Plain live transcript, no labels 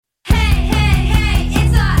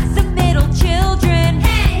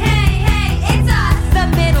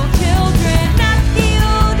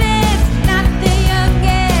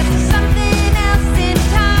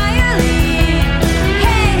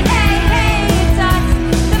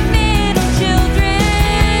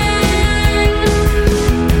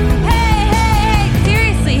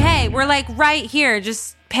right here.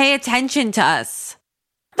 Just pay attention to us.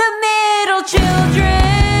 The middle children.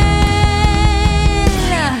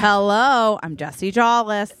 Hello, I'm Jessie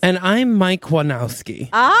Jollis. And I'm Mike Wanowski.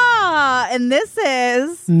 And this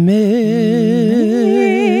is Middle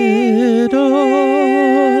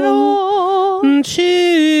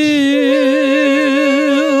Children.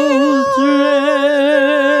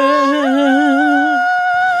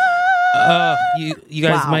 You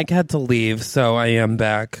guys, Wow. Mike had to leave, so I am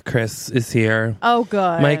back. Chris is here. Oh,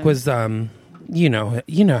 good. Mike was, you know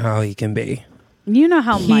how he can be. You know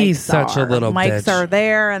how He's Mikes such a are. little Mikes bitch. are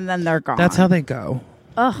there and then they're gone. That's how they go.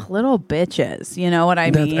 Ugh, little bitches. You know what I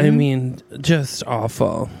mean? I mean, just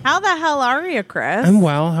awful. How the hell are you, Chris? I'm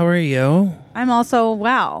well. How are you? I'm also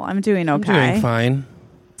well. I'm doing okay. I'm doing fine.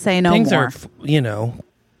 Say no Things more. are,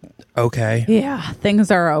 okay. Yeah, things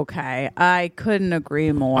are okay. I couldn't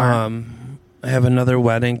agree more. I have another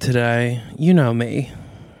wedding today. You know me.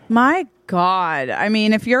 My God. I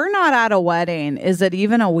mean, if you're not at a wedding, is it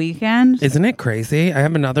even a weekend? Isn't it crazy? I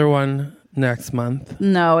have another one next month.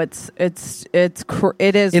 No, it is It's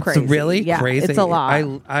crazy. really Yeah, crazy. It's a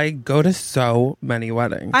lot. I go to so many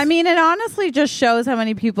weddings. I mean, it honestly just shows how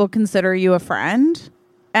many people consider you a friend.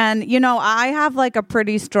 And, I have like a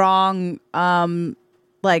pretty strong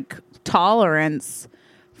tolerance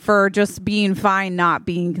for just being fine not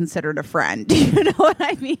being considered a friend. Do you know what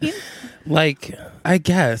I mean? I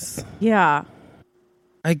guess. Yeah.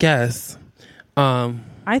 I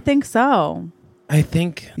think so. I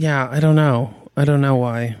think, I don't know. I don't know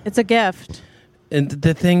why. It's a gift. And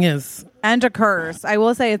the thing is, And a curse. I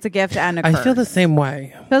will say it's a gift and a curse. I feel the same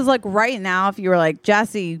way. Because right now, if you were like,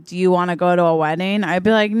 Jessie, do you want to go to a wedding? I'd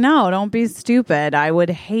be like, no, don't be stupid. I would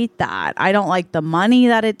hate that. I don't like the money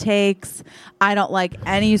that it takes. I don't like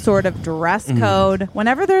any sort of dress code.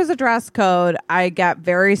 Whenever there's a dress code, I get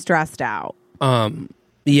very stressed out.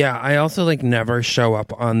 Yeah, I also never show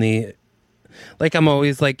up on the I'm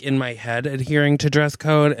always in my head adhering to dress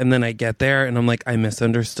code, and then I get there and I'm like, I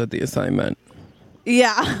misunderstood the assignment.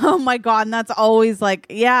 Yeah. Oh my God. And that's always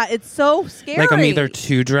it's so scary. I'm either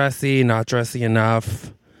too dressy, not dressy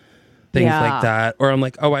enough, things like that. Or I'm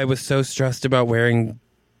like, oh, I was so stressed about wearing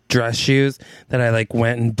dress shoes that I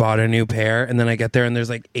went and bought a new pair, and then I get there and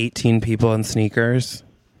there's 18 people in sneakers.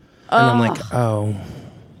 And I'm like, oh,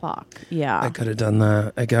 fuck. Yeah. I could have done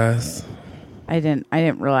that, I guess. I didn't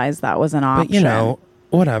realize that was an option. But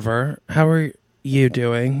whatever. How are you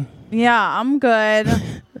doing? Yeah, I'm good.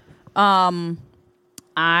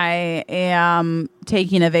 I am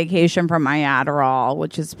taking a vacation from my Adderall,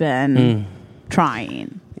 which has been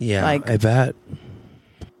trying. Yeah, I bet.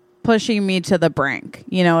 Pushing me to the brink.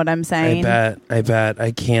 You know what I'm saying? I bet.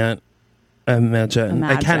 I can't imagine.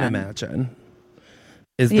 I can imagine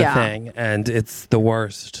is the thing, and it's the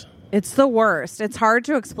worst. It's the worst. It's hard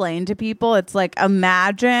to explain to people. It's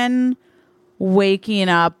imagine waking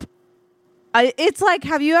up. It's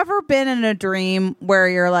have you ever been in a dream where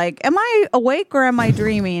you're am I awake or am I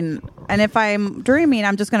dreaming? And if I'm dreaming,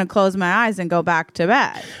 I'm just going to close my eyes and go back to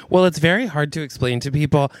bed. Well, it's very hard to explain to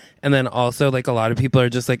people. And then also, a lot of people are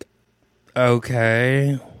just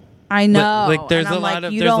okay. I know. There's a lot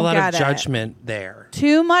of judgment there.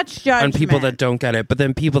 Too much judgment. On people that don't get it. But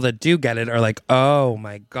then people that do get it are oh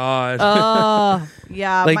my God. Oh,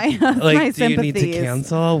 yeah. My do you need to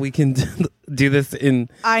cancel? We can do this in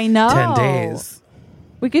 10 days.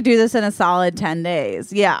 We could do this in a solid 10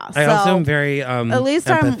 days. Yeah. I also am very at least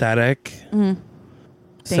empathetic.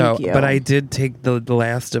 Thank you. But I did take the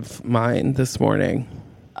last of mine this morning.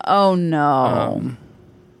 Oh, no.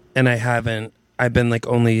 And I haven't. I've been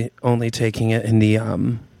only taking it in the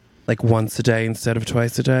once a day instead of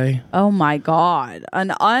twice a day. Oh my God.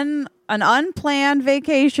 An unplanned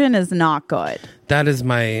vacation is not good. That is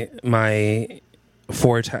my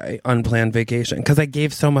forte, unplanned vacation, because I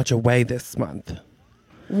gave so much away this month.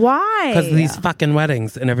 Why? Because of these fucking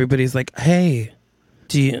weddings, and everybody's like, hey,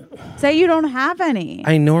 do you say you don't have any?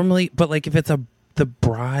 I normally, but if it's the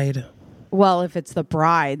bride. Well, if it's the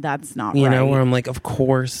bride, that's not right. You know, where I'm of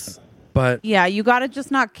course. But yeah, you got to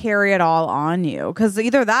just not carry it all on you, because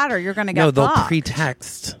either that or you're going to get they'll fucked.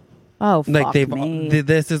 pretext. Oh, fuck me.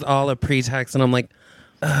 This is all a pretext, and I'm like,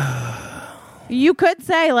 you could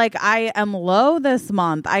say I am low this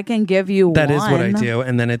month. I can give you that one. is what I do,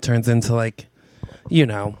 and then it turns into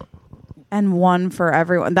and one for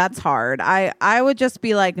everyone. That's hard. I would just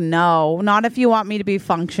be no, not if you want me to be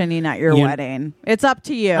functioning at your wedding. It's up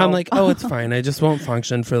to you. I'm oh, it's fine. I just won't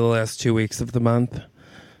function for the last 2 weeks of the month.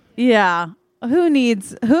 Yeah. Who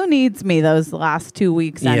needs me those last 2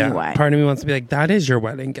 weeks anyway? Part of me wants to be that is your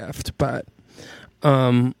wedding gift, but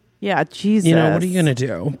yeah, Jesus. what are you gonna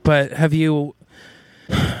do? But have you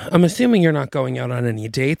I'm assuming you're not going out on any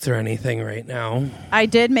dates or anything right now. I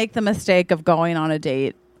did make the mistake of going on a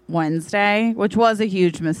date Wednesday, which was a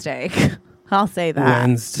huge mistake. I'll say that.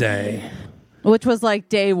 Wednesday. Which was like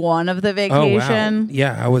day one of the vacation. Oh, wow.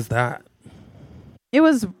 Yeah, how was that? It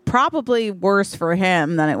was probably worse for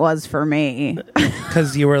him than it was for me.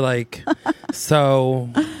 Because you were like, so...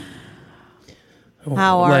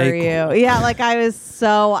 How are you? Yeah, like I was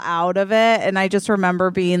so out of it. And I just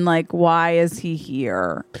remember being like, why is he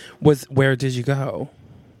here? Where did you go?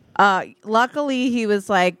 Luckily, he was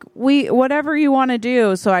like, whatever you want to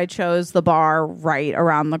do. So I chose the bar right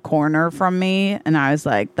around the corner from me. And I was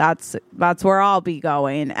like, that's where I'll be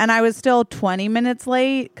going. And I was still 20 minutes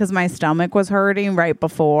late because my stomach was hurting right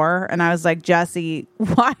before. And I was like, Jesse,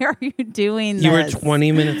 why are you doing this? You were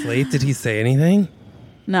 20 minutes late. Did he say anything?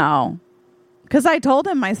 No. Because I told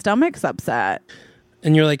him my stomach's upset.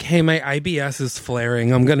 And you're like, hey, my IBS is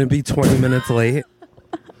flaring. I'm going to be 20 minutes late.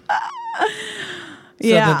 So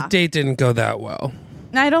the date didn't go that well.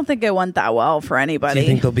 I don't think it went that well for anybody. Do you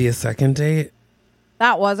think there'll be a second date?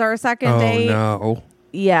 That was our second date. Oh, no.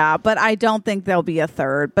 Yeah, but I don't think there'll be a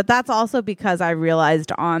third. But that's also because I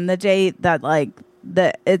realized on the date that, like,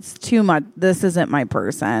 it's too much. This isn't my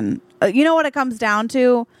person. You know what it comes down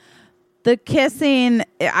to? The kissing,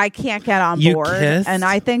 I can't get on board. Kissed? And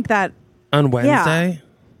I think that... On Wednesday?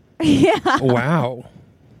 Yeah. Wow.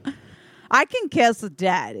 I can kiss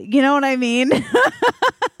dead. You know what I mean?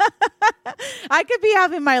 I could be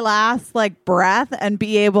having my last, like, breath and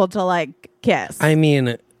be able to, like, kiss. I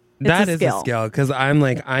mean, that is a skill. skill. Because I'm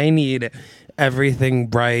like, I need everything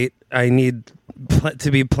bright. I need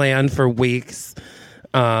to be planned for weeks.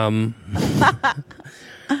 I'm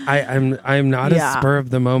not a spur of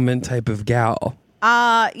the moment type of gal.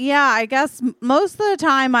 Yeah, I guess most of the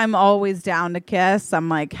time I'm always down to kiss. I'm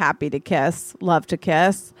like happy to kiss, love to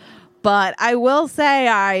kiss. But I will say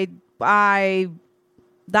I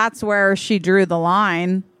that's where she drew the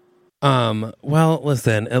line. Well,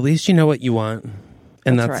 listen, at least you know what you want.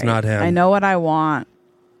 And that's right. not him. I know what I want.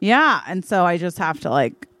 Yeah, and so I just have to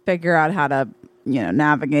like figure out how to,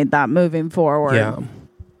 navigate that moving forward. Yeah.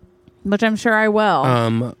 Which I'm sure I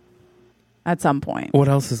will. At some point. What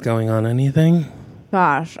else is going on? Anything?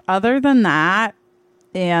 Gosh, other than that,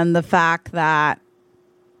 and the fact that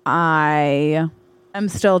I am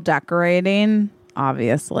still decorating,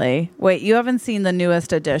 obviously. Wait, you haven't seen the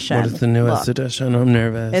newest edition. What is the newest edition? I'm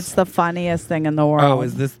nervous. It's the funniest thing in the world. Oh,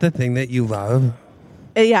 is this the thing that you love?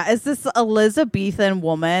 Yeah, is this Elizabethan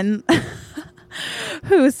woman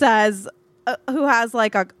who says, who has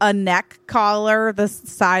like a neck collar the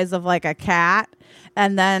size of like a cat,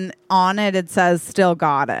 and then on it says "Still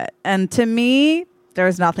got it." And to me,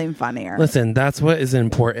 there's nothing funnier. Listen, that's what is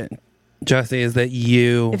important, Jesse, is that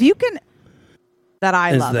you... If you can... That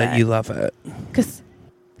I love it. Is that you love it. Because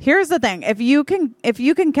here's the thing. If you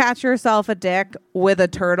can catch yourself a dick with a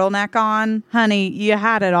turtleneck on, honey, you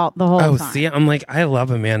had it all the whole time. Oh, see, I'm like, I love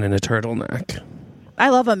a man in a turtleneck. I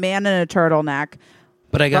love a man in a turtleneck.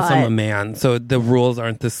 But I guess I'm a man, so the rules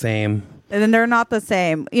aren't the same. And they're not the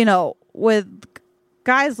same. With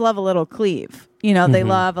guys love a little cleave. They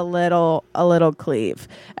love a little cleave.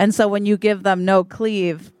 And so when you give them no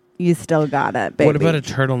cleave, you still got it, baby. What about a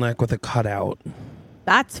turtleneck with a cutout?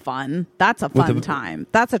 That's fun. That's a fun time.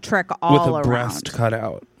 That's a trick all around. With a breast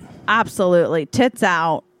cutout. Absolutely. Tits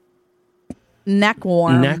out. Neck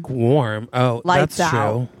warm. Neck warm. Oh, Lights that's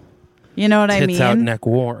out. true. You know what I mean? Tits out, neck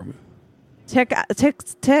warm.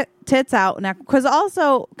 Tits out, neck.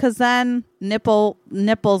 Because then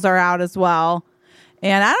nipples are out as well.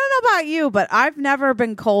 And I don't know about you, but I've never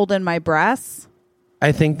been cold in my breasts.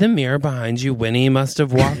 I think the mirror behind you, Winnie must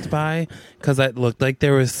have walked by, because it looked like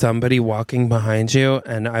there was somebody walking behind you,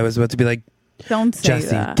 and I was about to be like, "Don't say Jesse,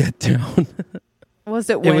 that. get down." Was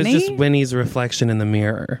it Winnie? It was just Winnie's reflection in the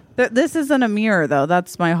mirror. This isn't a mirror, though.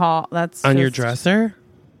 That's my hall. That's on your dresser.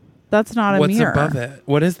 That's not a mirror. What's above it?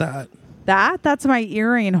 What is that? That's my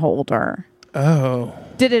earring holder. Oh.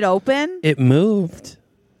 Did it open? It moved.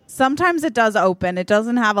 Sometimes it does open. It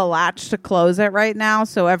doesn't have a latch to close it right now,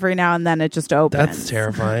 so every now and then it just opens. That's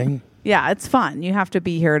terrifying. Yeah, it's fun. You have to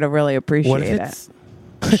be here to really appreciate it.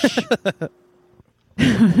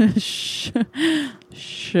 Shh.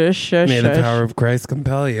 May the power of Christ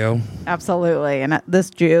compel you. Absolutely. And this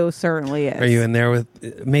Jew certainly is. Are you in there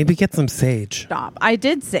with... Maybe get some sage. Stop. I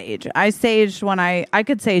did sage. I saged when I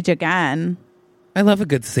could sage again. I love a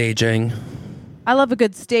good saging. I love a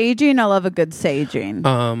good staging. I love a good saging.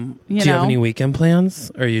 Do you have any weekend plans?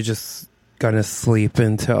 Or are you just going to sleep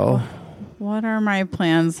until... What are my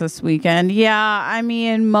plans this weekend? Yeah, I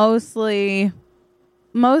mean, mostly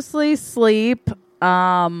sleep.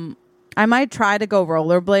 I might try to go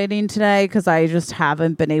rollerblading today because I just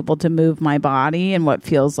haven't been able to move my body in what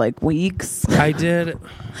feels like weeks. I did,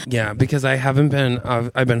 yeah, because I haven't been.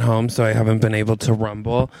 I've been home, so I haven't been able to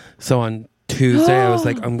rumble. So on Tuesday, I was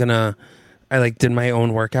like, I like did my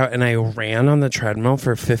own workout, and I ran on the treadmill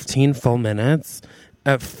for 15 full minutes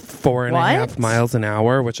at 4.5 miles an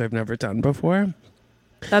hour, which I've never done before.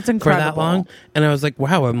 That's incredible. For that long, and I was like,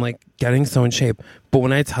 wow, I'm like getting so in shape. But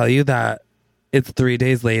when I tell you that it's 3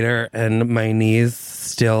 days later and my knees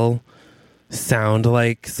still sound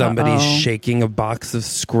like somebody's shaking a box of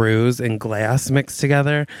screws and glass mixed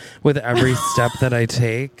together with every step that I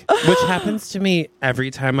take, which happens to me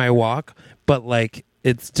every time I walk, but like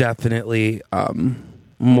it's definitely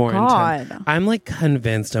more intense. I'm like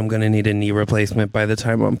convinced I'm going to need a knee replacement by the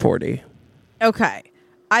time I'm 40. Okay.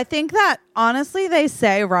 I think that honestly, they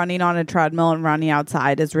say running on a treadmill and running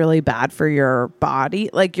outside is really bad for your body,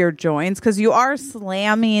 like your joints, because you are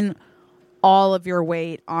slamming all of your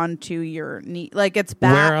weight onto your knee. Like it's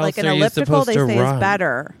bad. Like an elliptical, they say is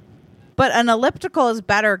better. But an elliptical is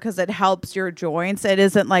better because it helps your joints. It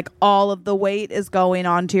isn't like all of the weight is going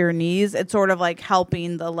onto your knees. It's sort of like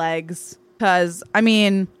helping the legs. Because, I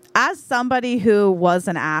mean, as somebody who was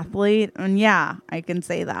an athlete, and yeah, I can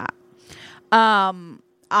say that.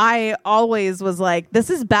 I always was like, this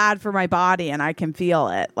is bad for my body, and I can feel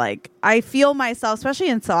it. Like, I feel myself, especially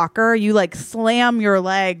in soccer, you like slam your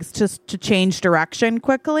legs just to change direction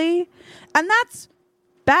quickly. And that's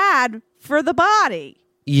bad for the body.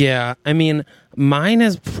 Yeah. I mean, mine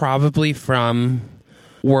is probably from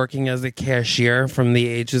working as a cashier from the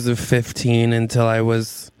ages of 15 until I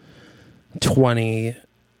was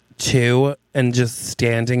 22 and just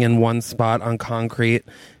standing in one spot on concrete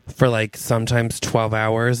for like sometimes 12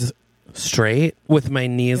 hours straight with my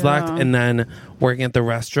knees locked, and then working at the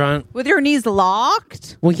restaurant with your knees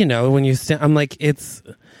locked. Well, you know, when you stand, I'm like, it's,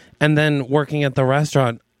 and then working at the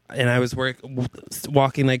restaurant, and I was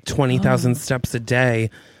walking like 20,000 steps a day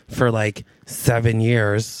for like 7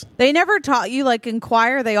 years. They never taught you, like in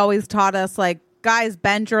choir, they always taught us like, guys,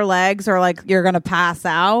 bend your legs or like you're gonna pass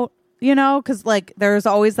out. You know, because like there's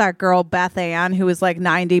always that girl, Beth Ann, who was like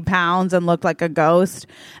 90 pounds and looked like a ghost.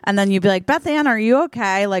 And then you'd be like, Beth Ann, are you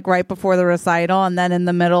okay? Like right before the recital. And then in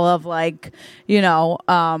the middle of like, you know,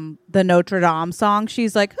 the Notre Dame song,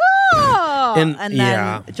 she's like, oh! And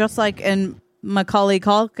then just like in Macaulay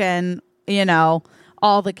Culkin, you know,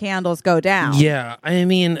 all the candles go down. Yeah. I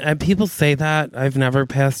mean, people say that. I've never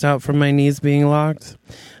passed out from my knees being locked.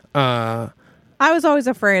 I was always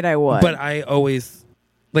afraid I would. But I always...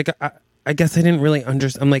 Like, I guess I didn't really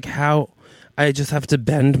understand. I'm like, how? I just have to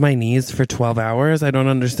bend my knees for 12 hours? I don't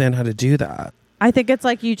understand how to do that. I think it's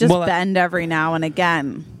like you just bend every now and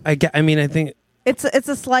again. I think... It's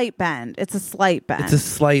a slight bend. It's a slight bend. It's a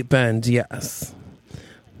slight bend, yes.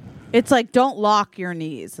 It's like, don't lock your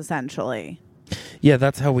knees, essentially. Yeah,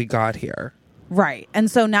 that's how we got here. Right. And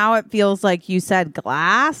so now it feels like you said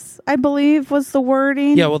glass, I believe was the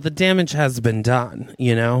wording. Yeah, well, the damage has been done,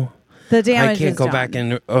 you know? The damage I can't go back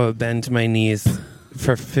and bend my knees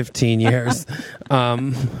for 15 years. But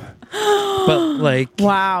like,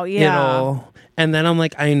 wow, yeah. And then I'm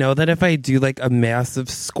like, I know that if I do like a massive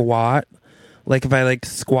squat, like if I like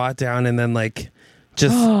squat down and then like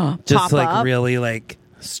just like up. Really like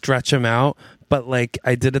stretch them out. But like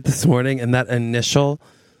I did it this morning, and that initial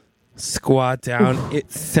squat down,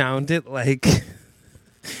 it sounded like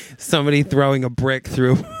somebody throwing a brick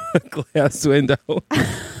through a glass window.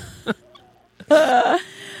 I'm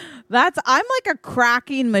like a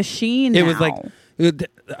cracking machine. It was like,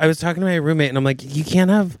 I was talking to my roommate, and I'm like, you can't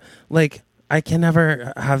have like, I can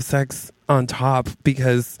never have sex on top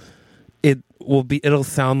because it'll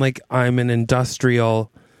sound like I'm an industrial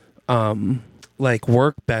like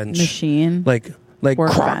workbench machine, like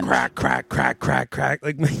crack,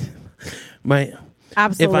 like my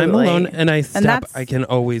absolutely. If I'm alone and I step, I can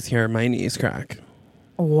always hear my knees crack.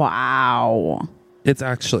 Wow, it's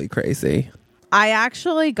actually crazy. I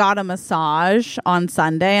actually got a massage on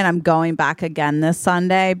Sunday, and I'm going back again this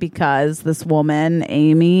Sunday because this woman,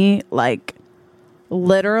 Amy, like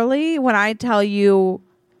literally, when I tell you,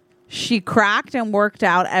 she cracked and worked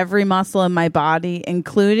out every muscle in my body,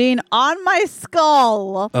 including on my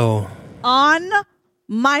skull. Oh. On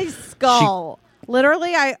my skull.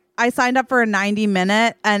 Literally, I signed up for a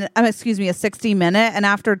 90-minute and a 60-minute, and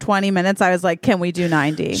after 20 minutes, I was like, can we do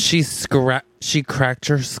 90? She cracked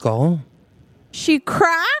your skull? She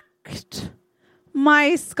cracked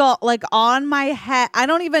my skull, like on my head. I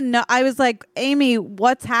don't even know. I was like, Amy,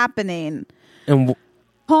 what's happening? And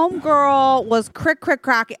Homegirl was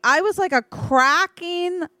cracking. I was like a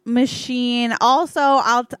cracking machine. Also,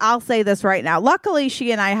 I'll say this right now. Luckily,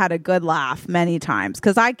 she and I had a good laugh many times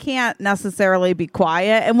because I can't necessarily be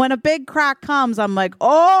quiet. And when a big crack comes, I'm like,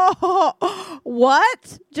 oh,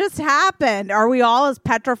 what just happened? Are we all as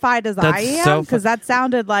petrified as I am? Because that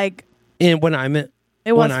sounded like. And when I'm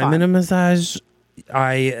in a massage,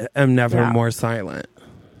 I am never more silent.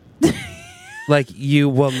 Like, you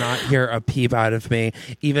will not hear a peep out of me,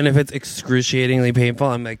 even if it's excruciatingly painful.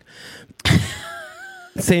 I'm like,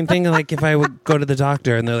 same thing. Like if I would go to the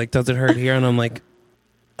doctor and they're like, "Does it hurt here?" And I'm like,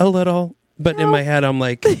 a little, but in my head, I'm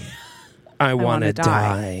like, I want to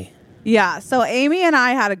die. Yeah. So Amy and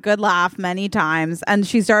I had a good laugh many times, and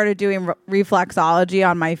she started doing reflexology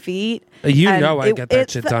on my feet. I get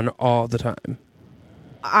that shit done all the time.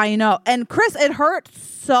 I know. And Chris, it hurt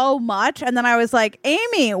so much. And then I was like,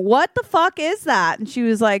 Amy, what the fuck is that? And she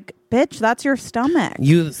was like, bitch, that's your stomach.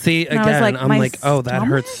 You see, and again, I'm like, oh, that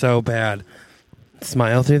hurts so bad.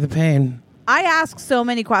 Smile through the pain. I asked so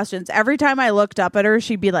many questions. Every time I looked up at her,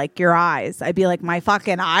 she'd be like, your eyes. I'd be like, my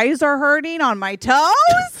fucking eyes are hurting on my toes?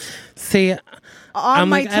 See, I'm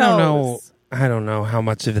my like, toes. I don't know how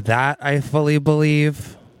much of that I fully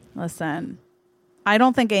believe. Listen. I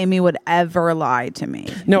don't think Amy would ever lie to me.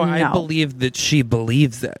 No, I believe that she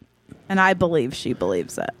believes it. And I believe she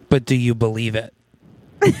believes it. But do you believe it?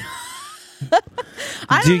 Do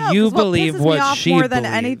you believe what she more believes? Than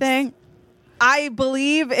anything? I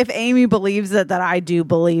believe if Amy believes it, that I do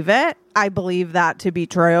believe it. I believe that to be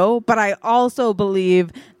true. But I also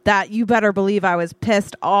believe that you better believe I was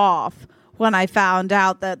pissed off when I found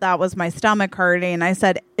out that was my stomach hurting.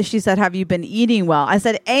 She said, have you been eating well? I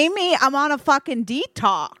said, Amy, I'm on a fucking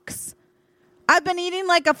detox. I've been eating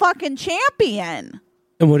like a fucking champion.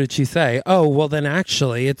 And what did she say? Oh, well then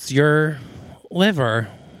actually it's your liver.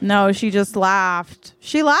 No, she just laughed.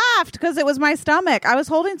 She laughed because it was my stomach. I was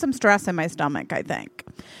holding some stress in my stomach, I think.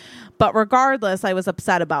 But regardless, I was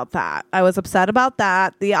upset about that.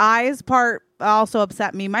 The eyes part also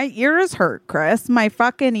upset me. My ears hurt, Chris. My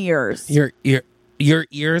fucking ears. Your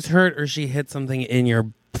ears hurt, or she hit something in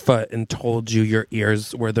your foot and told you your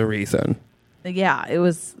ears were the reason? Yeah, it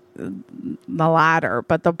was the latter.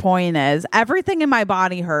 But the point is, everything in my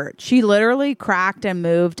body hurt. She literally cracked and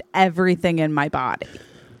moved everything in my body.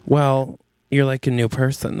 Well, you're like a new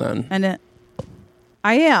person then. And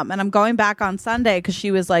I am. And I'm going back on Sunday because she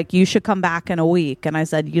was like, you should come back in a week. And I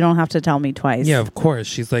said, you don't have to tell me twice. Yeah, of course.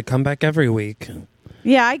 She's like, come back every week.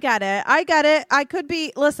 Yeah, I get it. I could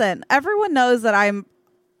be, listen, everyone knows that I'm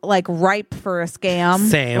like ripe for a scam.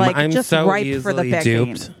 Same. Like, I'm just so ripe easily for the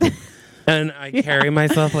picking. duped. And I carry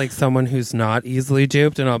myself like someone who's not easily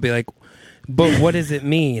duped. And I'll be like, but what does it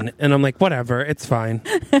mean? And I'm like, whatever, it's fine.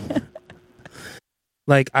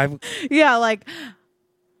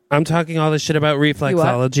 I'm talking all this shit about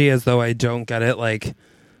reflexology as though I don't get it like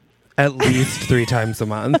at least 3 times a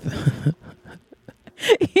month.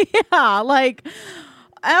 Yeah, like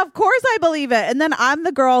of course I believe it. And then I'm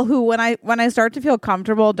the girl who when I start to feel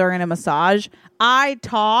comfortable during a massage, I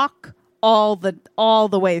talk all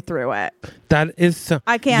the way through it. That is so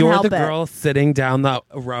I can't help it. You're the girl sitting down the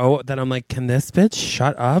row that I'm like, can this bitch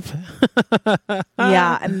shut up?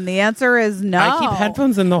 Yeah, and the answer is no. I keep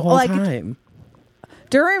headphones in the whole time.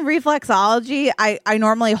 During reflexology, I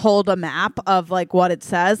normally hold a map of like what it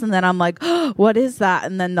says, and then I'm like, oh, what is that?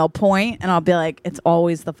 And then they'll point, and I'll be like, it's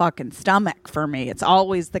always the fucking stomach for me. It's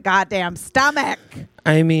always the goddamn stomach.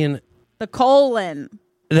 I mean, the colon.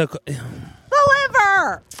 The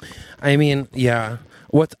liver. I mean, yeah.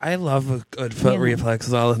 I love a good foot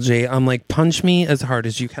reflexology. I'm like, punch me as hard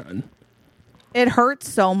as you can. It hurts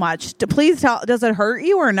so much. Please tell, does it hurt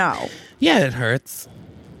you or no? Yeah, it hurts.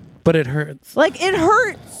 But it hurts. Like, it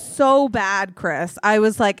hurts so bad, Chris. I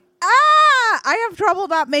was like, I have trouble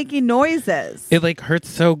not making noises. It like hurts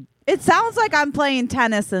so. It sounds like I'm playing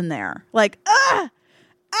tennis in there. Like,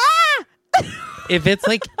 If it's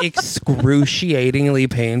like excruciatingly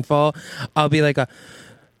painful, I'll be like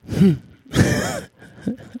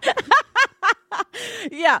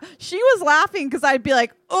Yeah, she was laughing because I'd be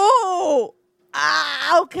like, oh,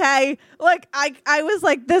 okay. Like I was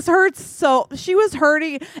like, this hurts so. She was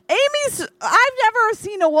hurting. I've never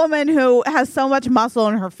seen a woman who has so much muscle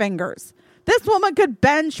in her fingers. This woman could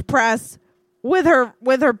bench press with her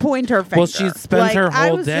pointer finger. Well, she spends her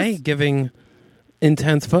whole day giving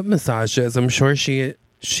intense foot massages. I'm sure she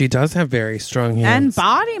does have very strong hands. And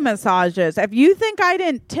body massages. If you think I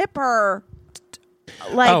didn't tip her,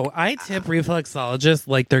 I tip reflexologists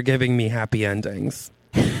like they're giving me happy endings.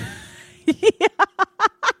 Yeah.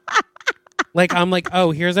 Like I'm like,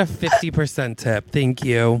 oh, here's a 50% tip. Thank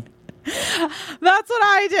you. That's That's what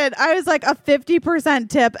I did. I was like a 50%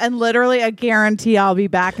 tip and literally a guarantee I'll be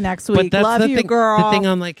back next week. But that's Love the you, thing, girl. The thing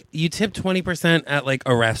on like, you tip 20% at like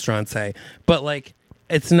a restaurant, say, but like,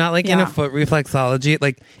 it's not like in a foot reflexology.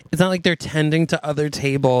 Like, it's not like they're tending to other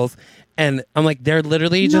tables. And I'm like, they're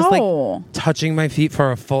literally just like touching my feet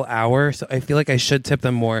for a full hour. So I feel like I should tip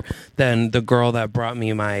them more than the girl that brought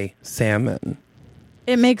me my salmon.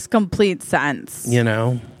 It makes complete sense. You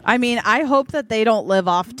know? I mean, I hope that they don't live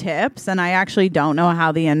off tips, and I actually don't know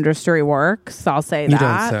how the industry works. I'll say that. You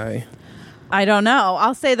don't say. I don't know.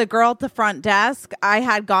 I'll say the girl at the front desk, I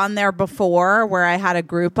had gone there before where I had a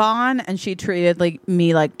Groupon, and she treated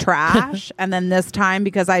me like trash. And then this time,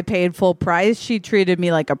 because I paid full price, she treated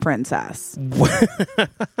me like a princess.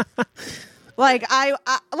 Like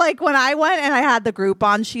like when I went and I had the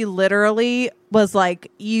Groupon, she literally was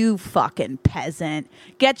like, "You fucking peasant,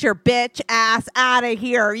 get your bitch ass out of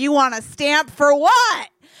here. You want a stamp for what?"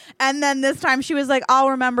 And then this time she was like, "I'll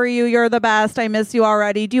remember you. You're the best. I miss you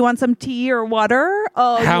already. Do you want some tea or water?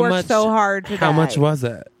 Oh, you worked so hard today." How much was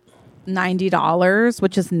it? $90,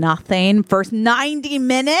 which is nothing. First 90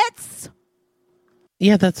 minutes.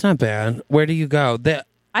 Yeah, that's not bad. Where do you go?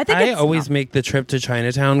 I always make the trip to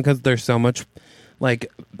Chinatown because there's so much, like,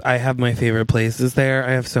 I have my favorite places there.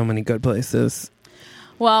 I have so many good places.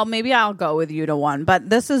 Well, maybe I'll go with you to one, but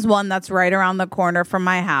this is one that's right around the corner from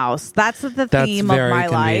my house. That's the theme of my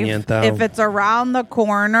life. Though. If it's around the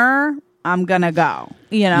corner, I'm going to go,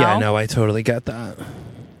 you know? Yeah, no, I totally get that.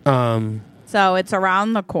 So it's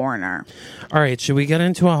around the corner. All right, should we get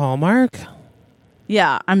into a Hallmark?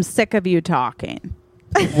 Yeah, I'm sick of you talking.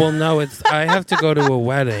 Well, no, I have to go to a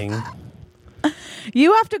wedding.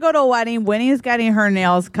 You have to go to a wedding. Winnie's getting her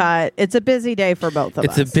nails cut. It's a busy day for both of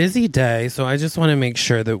us. It's a busy day, so I just want to make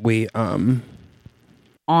sure that we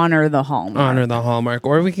honor the Hallmark.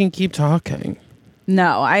 Or we can keep talking.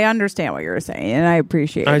 No, I understand what you're saying, and I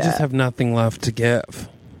appreciate it. I just have nothing left to give.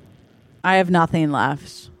 I have nothing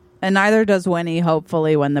left. And neither does Winnie,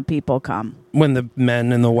 hopefully, when the people come. When the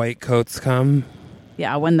men in the white coats come.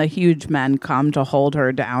 Yeah, when the huge men come to hold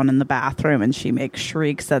her down in the bathroom and she makes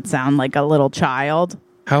shrieks that sound like a little child.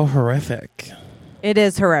 How horrific. It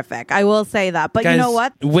is horrific. I will say that. But guys, you know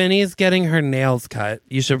what? Winnie's getting her nails cut.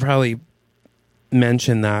 You should probably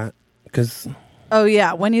mention that because... Oh,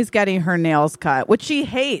 yeah. Winnie's getting her nails cut, which she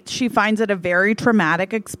hates. She finds it a very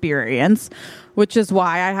traumatic experience, which is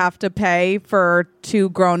why I have to pay for 2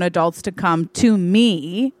 grown adults to come to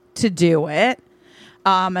me to do it.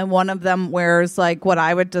 And one of them wears like what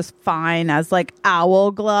I would define as like owl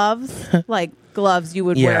gloves, like gloves you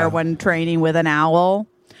would wear when training with an owl.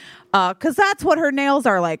 Because that's what her nails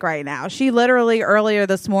are like right now. She literally earlier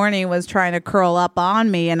this morning was trying to curl up on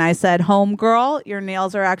me. And I said, "Homegirl, your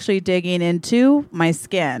nails are actually digging into my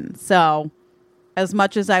skin. So as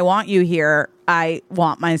much as I want you here, I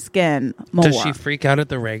want my skin more." Does she freak out at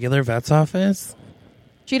the regular vet's office?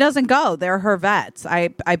 She doesn't go. They're her vets. I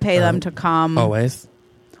pay them to come. Always.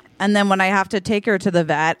 And then when I have to take her to the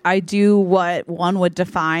vet, I do what one would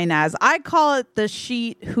define as, I call it the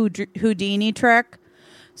sheet Houdini trick.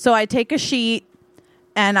 So I take a sheet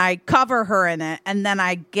and I cover her in it, and then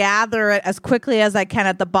I gather it as quickly as I can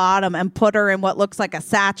at the bottom and put her in what looks like a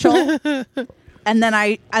satchel. and then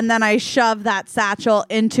I shove that satchel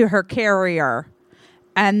into her carrier.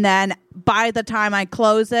 And then by the time I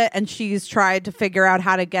close it and she's tried to figure out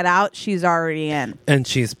how to get out, she's already in. And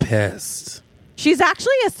she's pissed. She's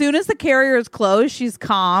actually, as soon as the carrier is closed, she's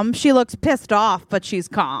calm. She looks pissed off, but she's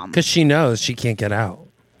calm. Because she knows she can't get out.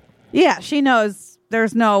 Yeah, she knows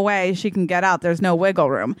there's no way she can get out. There's no wiggle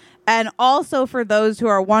room. And also, for those who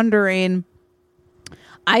are wondering,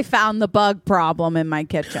 I found the bug problem in my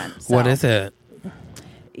kitchen. So, what is it?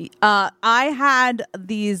 I had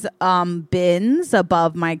these bins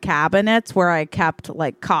above my cabinets where I kept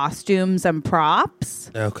like costumes and props.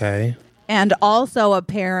 Okay. And also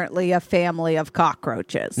apparently a family of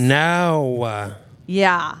cockroaches. No.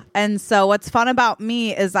 Yeah. And so what's fun about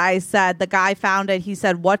me is I said, the guy found it. He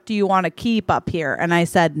said, "What do you want to keep up here?" And I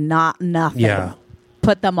said, nothing. Yeah.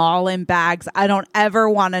 Put them all in bags. I don't ever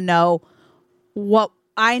want to know what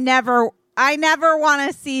I never want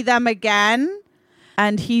to see them again.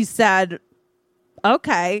 And he said,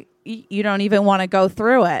 "Okay, you don't even want to go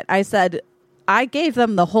through it." I said, "I gave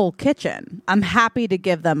them the whole kitchen. I'm happy to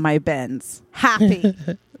give them my bins. Happy."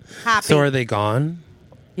 So are they gone?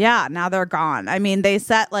 Yeah, now they're gone. I mean, they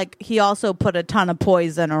set he also put a ton of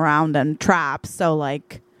poison around and traps. So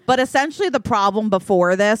but essentially the problem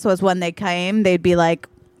before this was when they came, they'd be like,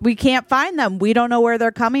 "We can't find them. We don't know where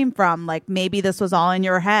they're coming from. Like maybe this was all in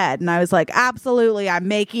your head." And I was like, "Absolutely. I'm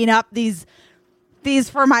making up these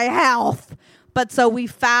for my health." But so we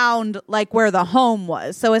found like where the home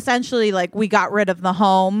was. So essentially like we got rid of the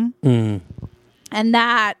home. And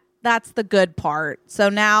that's the good part. So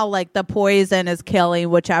now like the poison is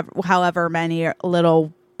killing however many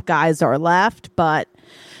little guys are left, but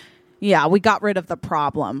yeah, we got rid of the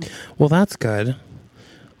problem. Well, that's good.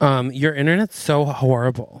 Your internet's so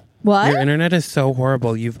horrible. What? Your internet is so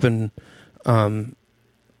horrible. You've been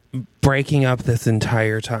breaking up this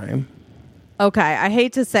entire time. Okay, I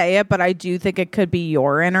hate to say it, but I do think it could be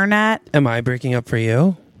your internet. Am I breaking up for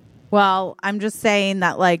you? Well, I'm just saying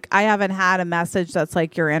that like I haven't had a message that's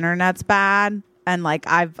like your internet's bad, and like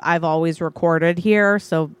I've always recorded here,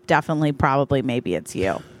 so definitely probably maybe it's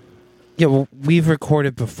you. Yeah, well, we've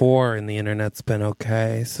recorded before and the internet's been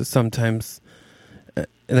okay. So sometimes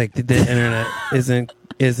like the internet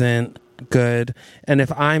isn't good. And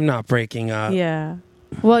if I'm not breaking up. Yeah.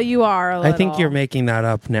 Well, you are a little. I think you're making that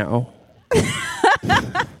up now.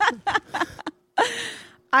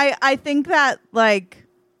 I think that like,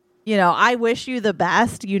 you know, I wish you the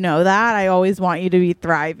best. You know that. I always want you to be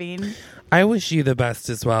thriving. I wish you the best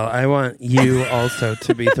as well. I want you also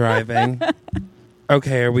to be thriving.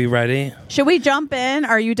 Okay, are we ready? Should we jump in?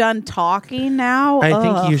 Are you done talking now? I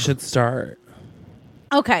think you should start.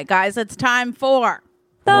 Okay, guys, it's time for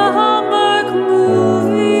The Hallmark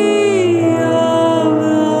Movie of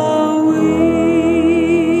the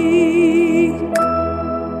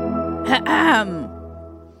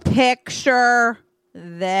Week. Picture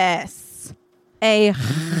this. A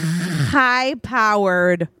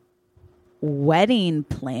high-powered wedding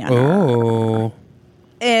planner. Oh.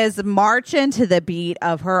 Is marching to the beat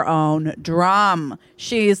of her own drum.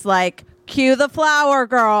 She's like, cue the flower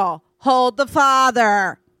girl, hold the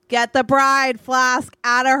father, get the bride flask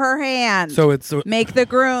out of her hand. So it's make the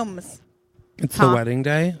grooms. It's the wedding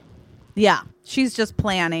day? Yeah, she's just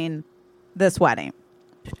planning this wedding.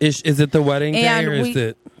 Is it the wedding day And or is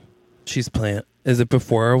it is it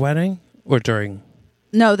before a wedding or during?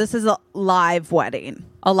 No, this is a live wedding.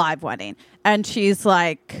 And she's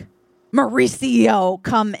like, Mauricio,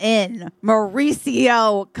 come in.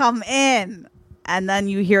 Mauricio, come in. And then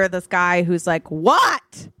you hear this guy who's like,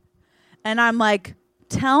 what? And I'm like,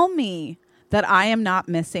 tell me that I am not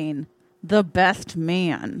missing the best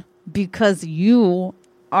man because you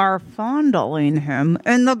are fondling him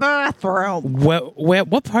in the bathroom.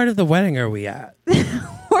 What part of the wedding are we at?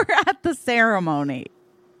 We're at the ceremony.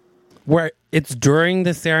 Where it's during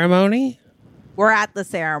the ceremony? We're at the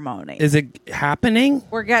ceremony. Is it happening?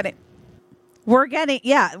 We're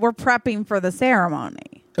prepping for the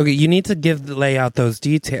ceremony. Okay, you need to lay out those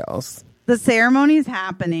details. The ceremony's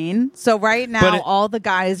happening. So right now, all the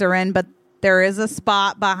guys are in, but there is a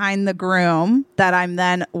spot behind the groom that I'm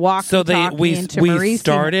then walking. So we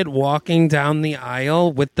started walking down the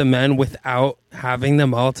aisle with the men without having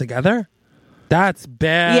them all together? That's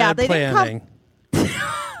bad planning.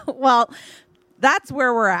 Well, that's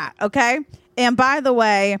where we're at, okay? And by the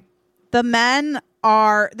way, the men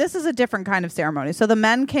this is a different kind of ceremony. So the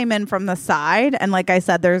men came in from the side, and like I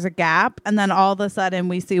said, there's a gap, and then all of a sudden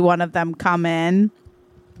we see one of them come in,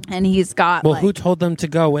 and he's got who told them to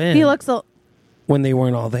go in? He looks when they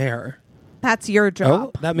weren't all there. That's your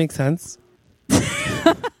job. Oh, that makes sense.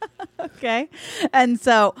 Okay. And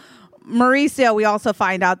so Mauricio, we also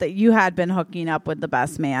find out that you had been hooking up with the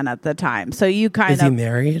best man at the time. So you kind of... Is he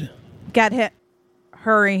married?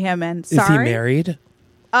 Hurry him in. Sorry? Is he married?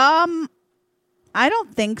 I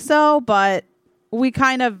don't think so, but we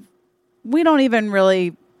don't even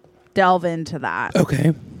really delve into that.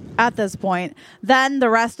 Okay. At this point. Then the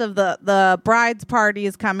rest of the bride's party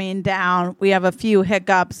is coming down. We have a few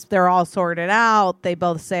hiccups. They're all sorted out. They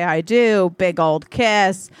both say, I do. Big old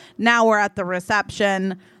kiss. Now we're at the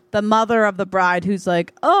reception. The mother of the bride who's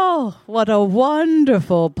like, oh, what a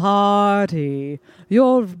wonderful party.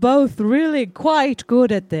 You're both really quite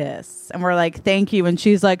good at this. And we're like, thank you. And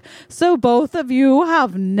she's like, so both of you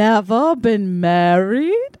have never been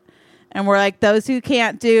married? And we're like, those who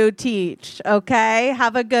can't do, teach. Okay?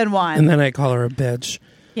 Have a good one. And then I call her a bitch.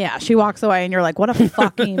 Yeah, she walks away and you're like, what a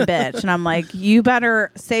fucking bitch. And I'm like, you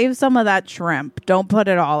better save some of that shrimp. Don't put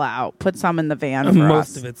it all out. Put some in the van for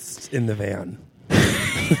Most us. of it's in the van.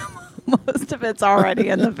 Most of it's already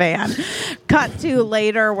in the van. Cut to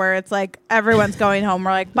later where it's like everyone's going home.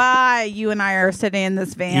 We're like, bye. You and I are sitting in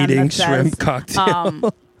this van. Eating shrimp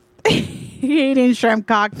cocktail. Eating shrimp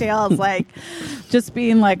cocktails. Like just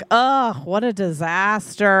being like, oh, what a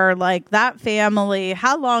disaster. Like that family.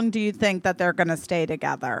 How long do you think that they're going to stay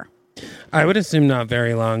together? I would assume not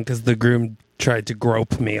very long because the groom tried to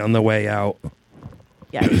grope me on the way out.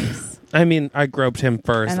 Yikes. I mean, I groped him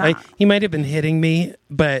first. He might have been hitting me,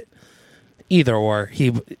 but Either or.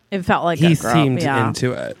 It felt like he a girl. seemed Yeah.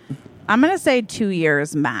 into it. I'm going to say 2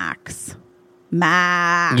 years max.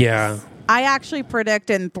 Max. Yeah. I actually predict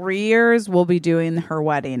in 3 years we'll be doing her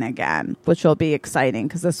wedding again, which will be exciting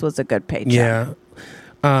because this was a good paycheck.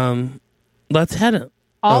 Yeah. Let's head it.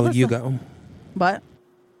 You go. What?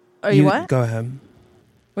 You what? Go ahead.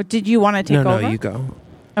 What did you want to take over? No, you go.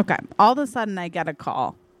 Okay. All of a sudden I get a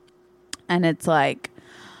call and it's like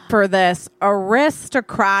for this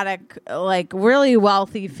aristocratic, like really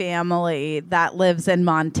wealthy family that lives in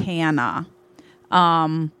Montana.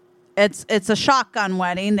 It's a shotgun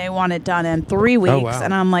wedding. They want it done in 3 weeks. Oh, wow.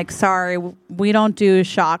 And I'm like, sorry, we don't do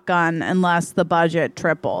shotgun unless the budget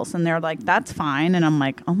triples. And they're like, that's fine. And I'm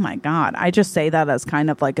like, oh my God. I just say that as kind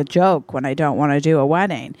of like a joke when I don't want to do a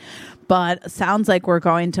wedding. But sounds like we're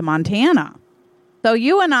going to Montana. So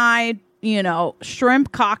you and I,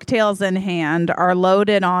 shrimp cocktails in hand, are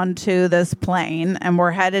loaded onto this plane and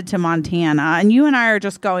we're headed to Montana. And you and I are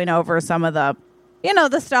just going over some of the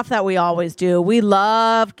the stuff that we always do. We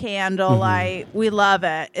love candlelight. Mm-hmm. We love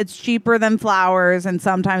it. It's cheaper than flowers and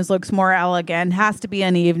sometimes looks more elegant. Has to be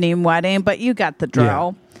an evening wedding, but you get the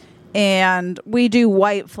drill. Yeah. And we do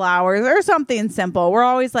white flowers or something simple. We're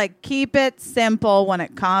always like, keep it simple when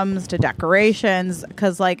it comes to decorations.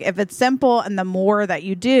 Because like if it's simple and the more that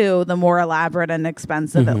you do, the more elaborate and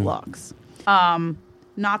expensive it looks.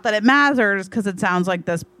 Not that it matters because it sounds like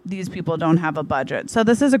these people don't have a budget. So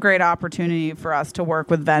this is a great opportunity for us to work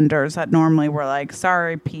with vendors that normally we're like,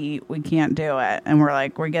 sorry, Pete, we can't do it. And we're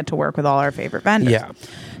like, we get to work with all our favorite vendors. Yeah.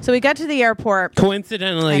 So we get to the airport.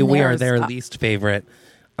 Coincidentally, we are their least favorite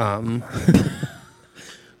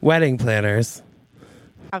wedding planners.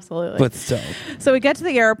 Absolutely. But still. So we get to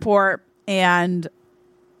the airport and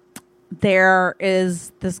there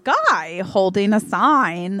is this guy holding a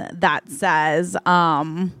sign that says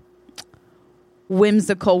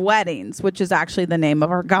Whimsical Weddings, which is actually the name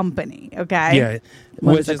of our company. Okay. Yeah.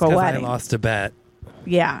 Which is because I lost a bet.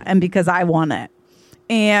 Yeah. And because I won it.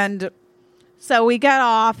 And so we get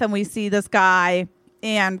off and we see this guy.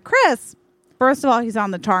 And Chris, first of all, he's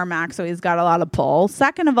on the tarmac, so he's got a lot of pull.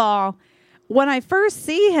 Second of all, when I first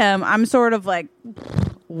see him, I'm sort of like,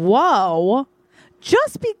 whoa.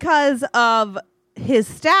 Just because of his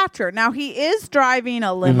stature. Now, he is driving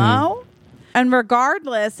a limo. And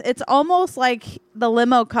regardless, it's almost like the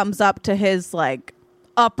limo comes up to his, like,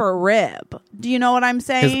 upper rib. Do you know what I'm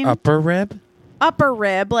saying? His upper rib? Upper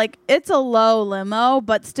rib. Like, it's a low limo,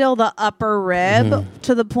 but still the upper rib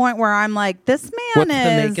to the point where I'm like, this man What's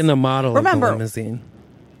the make and the model of the limousine?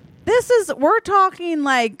 We're talking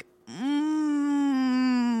like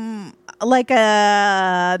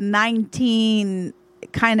a 19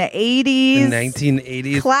 kind of 80s.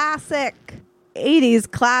 1980s. Classic.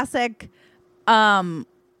 80s classic. I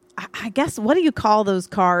guess, what do you call those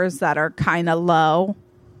cars that are kind of low?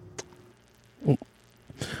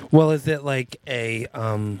 Well, is it like a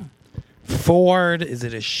Ford? Is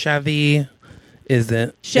it a Chevy? Is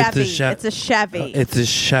it Chevy? It's a Chevy. It's a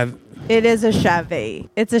Chevy. It is a Chevy.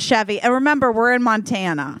 It's a Chevy. And remember, we're in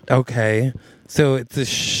Montana. Okay. So it's a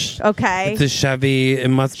It's a Chevy. It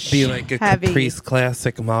must be like a Caprice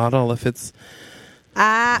Classic model if it's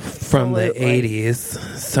from the 80s.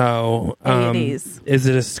 So 80s. Is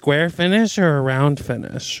it a square finish or a round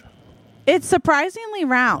finish? It's surprisingly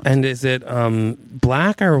round. And is it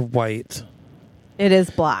black or white? It is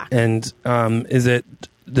black. And is it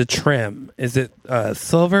the trim? Is it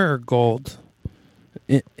silver or gold?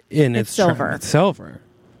 It's silver. Trim? It's silver.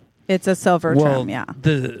 It's a silver trim, yeah.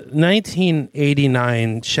 The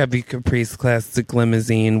 1989 Chevy Caprice Classic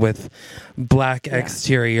limousine with black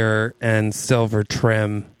exterior and silver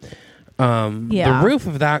trim. The roof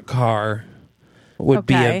of that car would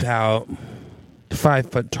be about 5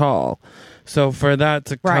 foot tall. So for that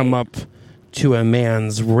to come up to a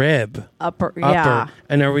man's rib, upper,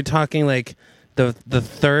 and are we talking like the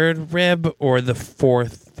third rib or the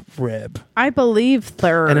fourth rib? I believe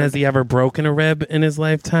third. And has he ever broken a rib in his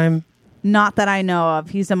lifetime? Not that I know of.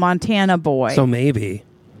 He's a Montana boy. So maybe.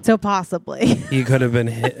 So possibly. He could have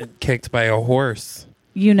been kicked by a horse.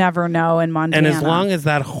 You never know in Montana. And as long as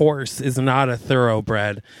that horse is not a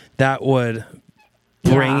thoroughbred, that would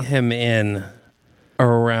bring him in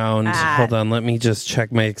around. Hold on, let me just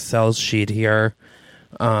check my Excel sheet here.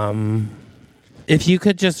 If you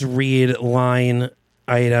could just read line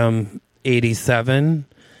item 87,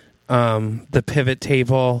 the pivot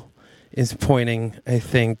table is pointing, I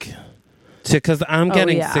think, to, because I'm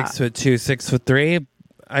getting 6'2",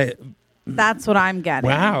 6'3". That's what I'm getting.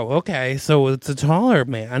 Wow. Okay, so it's a taller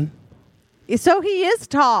man. So he is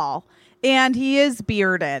tall, and he is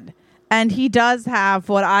bearded, and he does have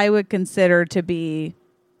what I would consider to be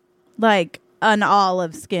like an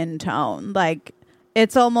olive skin tone. Like,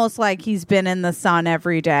 it's almost like he's been in the sun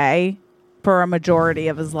every day for a majority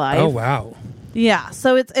of his life. Oh, wow. Yeah,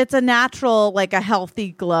 so it's a natural, like a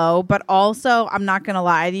healthy glow, but also, I'm not going to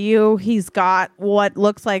lie to you, he's got what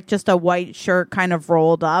looks like just a white shirt kind of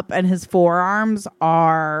rolled up, and his forearms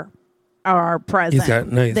are present. He's got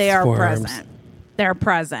nice They are forearms. present. They're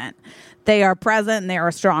present. They are present and they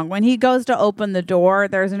are strong. When he goes to open the door,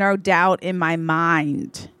 there's no doubt in my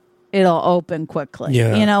mind it'll open quickly.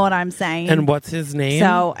 Yeah. You know what I'm saying? And what's his name?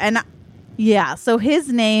 So his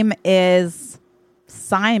name is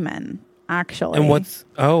Simon. Actually. And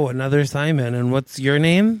another Simon. And what's your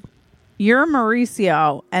name? You're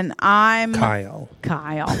Mauricio, and I'm Kyle.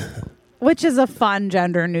 Which is a fun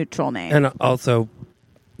gender neutral name. And also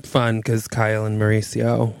fun because Kyle and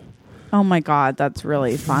Mauricio. Oh my God, that's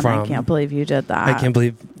really fun. I can't believe you did that. I can't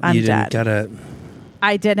believe you didn't get it.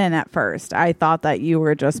 I didn't at first. I thought that you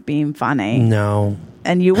were just being funny. No.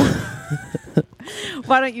 And you...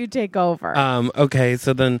 Why don't you take over? Okay,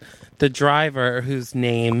 so then the driver whose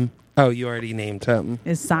name... Oh, you already named him.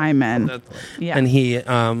 Is Simon. Yeah. And he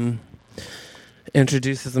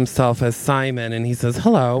introduces himself as Simon, and he says,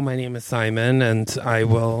 "Hello, my name is Simon, and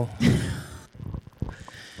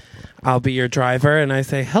I'll be your driver." And I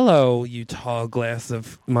say, "Hello, you tall glass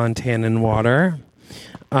of Montanan water."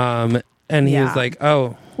 And he was like,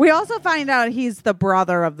 "Oh." We also find out he's the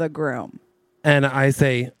brother of the groom. And I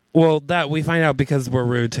say, well, that we find out because we're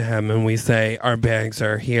rude to him, and we say, "Our bags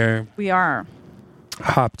are here. We are.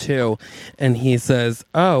 Hop to." And he says,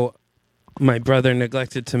 "Oh, my brother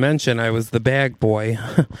neglected to mention I was the bag boy."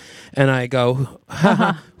 And I go,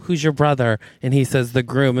 "Who's your brother?" And he says, "The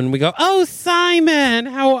groom." And we go, "Oh, Simon,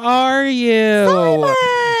 how are you?"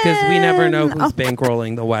 Because we never know who's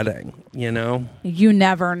bankrolling the wedding, you know? You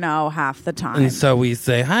never know half the time. And so we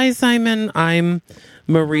say, "Hi, Simon, I'm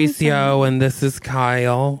Mauricio, and this is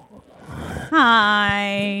Kyle."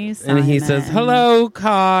 Hi, Simon. And he says, "Hello,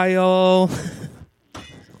 Kyle."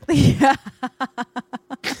 Yeah.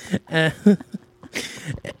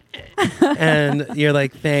 And you're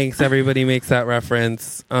like, "Thanks." Everybody makes that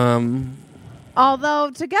reference.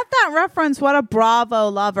 Although, to get that reference, what a Bravo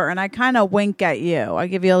lover. And I kind of wink at you. I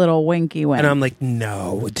give you a little winky wink. And I'm like,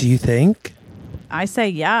 "No, do you think?" I say,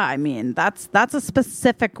 yeah. I mean, that's a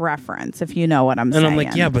specific reference, if you know what I'm saying. And I'm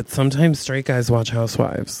like, "Yeah, but sometimes straight guys watch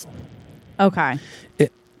Housewives." Okay.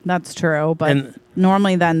 That's true. But and,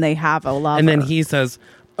 normally then they have a lover. And then he says,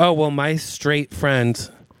 "Oh, well, my straight friend,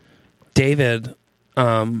 David,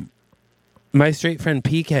 my straight friend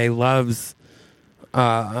PK loves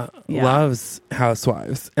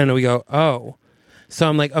Housewives." And we go, "Oh." So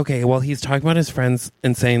I'm like, okay, well, he's talking about his friends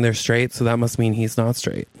and saying they're straight, so that must mean he's not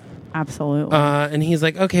straight. Absolutely. And he's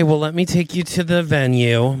like, "Okay, well, let me take you to the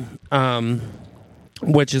venue,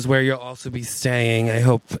 which is where you'll also be staying. I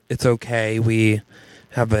hope it's okay. We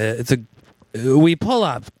pull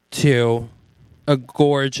up to a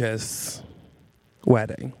gorgeous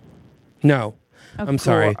wedding. No, I'm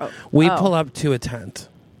sorry. We pull up to a tent.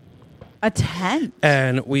 A tent?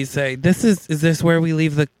 And we say, is this where we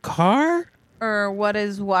leave the car?" Or why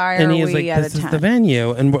and are he's we like, at a "This is tent? the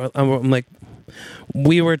venue." And I'm like,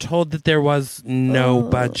 "We were told that there was no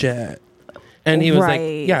budget." And he was like,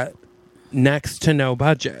 "Yeah, next to no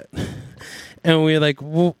budget." And we were like,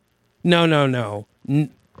 "Well, no.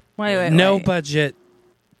 No budget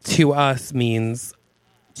to us means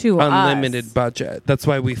unlimited budget. That's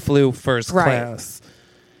why we flew first class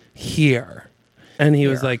here." And he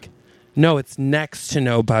was like, "No, it's next to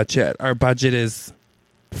no budget. Our budget is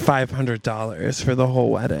 $500 for the whole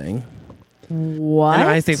wedding." What? And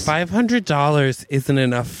I say, $500 isn't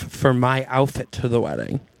enough for my outfit to the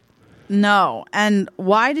wedding. No. And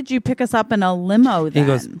why did you pick us up in a limo then? He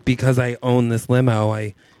goes, "Because I own this limo.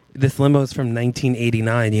 This limo is from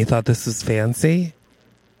 1989. You thought this was fancy?"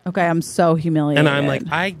 Okay, I'm so humiliated. And I'm like,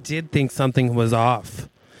 I did think something was off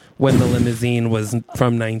when the limousine was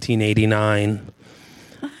from 1989.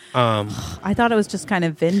 I thought it was just kind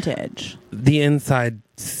of vintage. The inside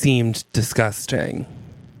seemed disgusting.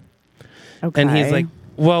 Okay. And he's like,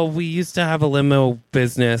 "Well, we used to have a limo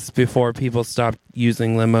business before people stopped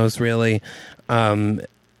using limos, really. And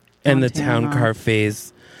the town car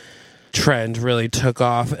phase trend really took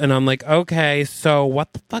off." And I'm like, "Okay, so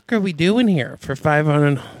what the fuck are we doing here for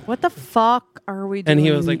 $500?" What the fuck are we doing And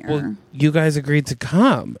he was like, here? "Well, you guys agreed to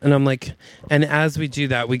come." And I'm like, and as we do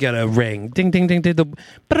that, we get a ring. Ding, ding, ding, ding.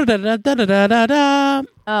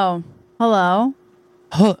 Oh, hello.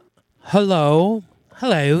 Hello.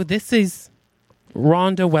 This is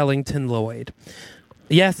Rhonda Wellington Lloyd.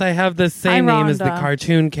 Yes, I have the same name as the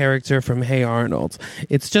cartoon character from Hey Arnold.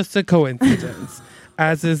 It's just a coincidence.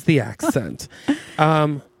 as is the accent.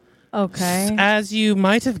 Okay. As you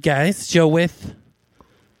might have guessed, you're with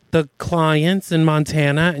the clients in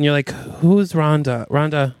Montana, and you're like, who's Rhonda?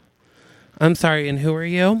 Rhonda, I'm sorry, and who are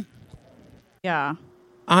you? Yeah.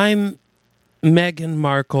 I'm Meghan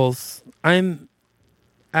Markle's. I'm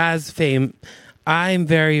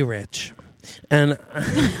very rich, and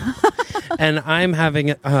and I'm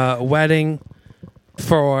having a wedding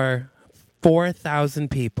for 4,000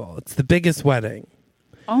 people. It's the biggest wedding.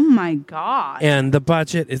 Oh my God. And the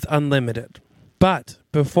budget is unlimited. But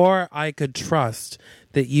before I could trust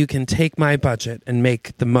that you can take my budget and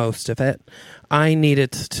make the most of it, I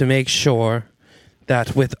needed to make sure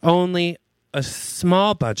that with only a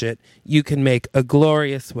small budget, you can make a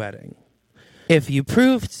glorious wedding. If you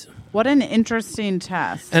proved... What an interesting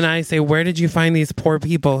test. And I say, where did you find these poor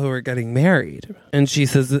people who are getting married? And she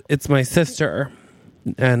says, it's my sister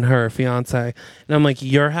and her fiance. And I'm like,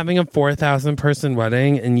 you're having a 4,000 person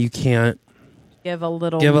wedding and you can't give a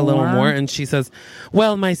little more. And she says,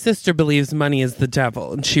 well, my sister believes money is the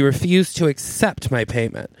devil, and she refused to accept my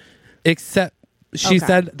payment. She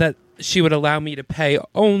said that she would allow me to pay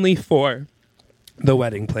only for the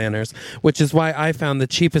wedding planners, which is why I found the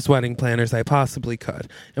cheapest wedding planners I possibly could.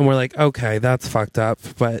 And we're like, okay, that's fucked up,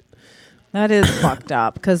 but that is fucked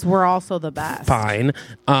up because we're also the best. Fine.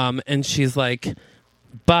 And she's like,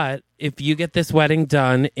 but if you get this wedding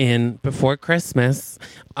done before Christmas,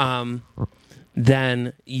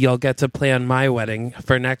 then you'll get to plan my wedding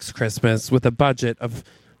for next Christmas with a budget of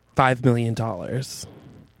 $5 million.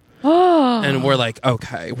 And we're like,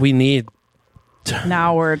 okay,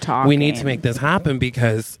 now we're talking. We need to make this happen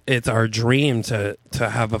because it's our dream to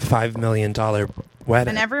have a $5 million wedding.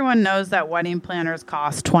 And everyone knows that wedding planners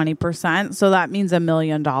cost 20%, so that means $1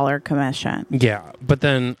 million commission. Yeah, but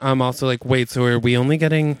then I'm also like, wait, so are we only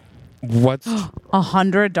getting what's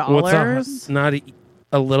 $100? Not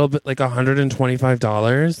a little bit, like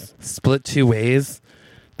 $125 split two ways.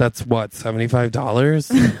 That's what,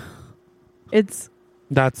 $75?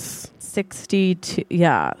 That's 62.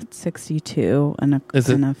 Yeah, 62 and a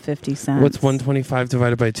 50 cents. What's 125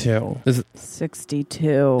 divided by 2? Is it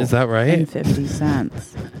 62? Is that right? And 50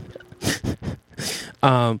 cents.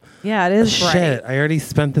 Yeah, it is. Shit, right. I already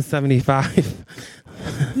spent the 75.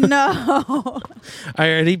 No. I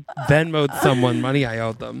already Venmo'd someone money I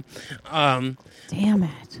owed them. Damn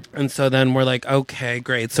it. And so then we're like, okay,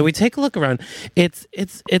 great. So we take a look around. It's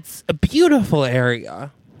a beautiful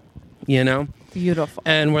area, you know? Beautiful.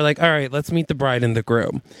 And we're like, all right, let's meet the bride and the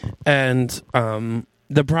groom. And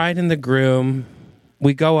the bride and the groom,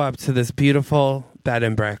 we go up to this beautiful bed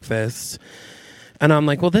and breakfast. And I'm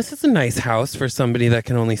like, well, this is a nice house for somebody that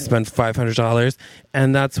can only spend $500.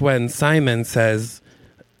 And that's when Simon says,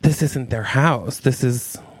 this isn't their house. This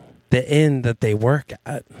is the inn that they work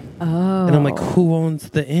at. Oh. And I'm like, who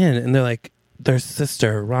owns the inn? And they're like, their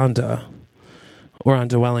sister, Rhonda.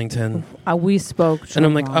 Rhonda Wellington. We spoke to And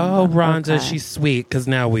I'm like, Rhonda. oh, Rhonda, Okay. she's sweet, because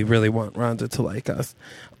now we really want Rhonda to like us.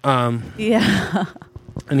 Yeah.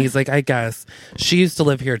 And he's like, I guess. She used to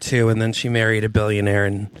live here too, and then she married a billionaire,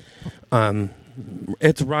 and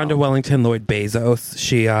it's Rhonda Wellington Lloyd Bezos.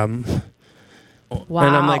 She Wow.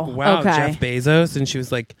 And I'm like, wow, Okay. Jeff Bezos? And she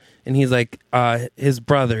was like, and he's like, his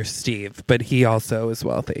brother Steve, but he also is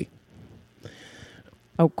wealthy.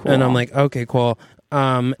 Oh, cool. And I'm like, okay, cool.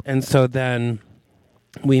 And so then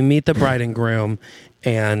we meet the bride and groom,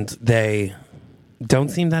 and they don't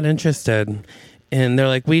seem that interested. And they're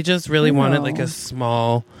like, we just really wanted like a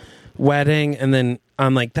small wedding. And then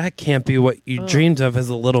I'm like, that can't be what you dreamed of as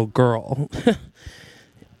a little girl.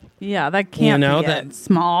 Yeah, that can't be that it.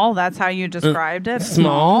 Small. That's how you described it.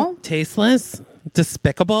 small, tasteless,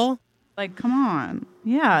 despicable. Like, come on.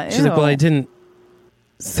 Yeah. She's like, well, I didn't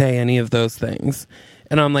say any of those things.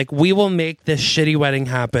 And I'm like, we will make this shitty wedding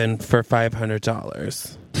happen for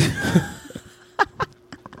 $500.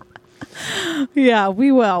 Yeah,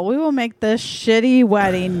 we will. We will make this shitty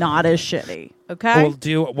wedding not as shitty. Okay. We'll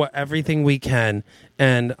do everything we can.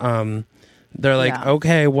 And they're like, Yeah.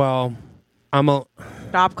 okay, well,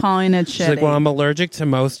 Stop calling it shitty. she's like, well, I'm allergic to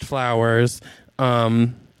most flowers,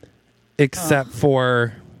 except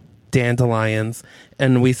for dandelions.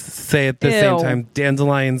 And we say at the same Ew. time,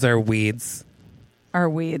 dandelions are weeds. Are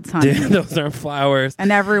weeds, honey. Those are flowers.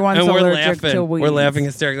 And everyone's And we're allergic laughing. to weeds. We're laughing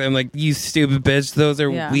hysterically. I'm like, you stupid bitch. Those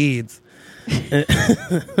are weeds.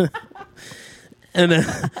 and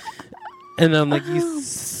I'm like, you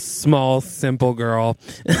small, simple girl.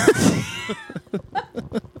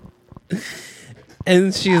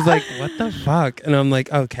 And she's like, what the fuck? And I'm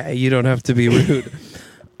like, okay, you don't have to be rude.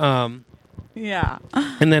 Yeah.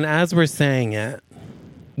 And then as we're saying it,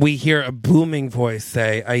 we hear a booming voice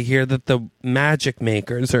say, I hear that the magic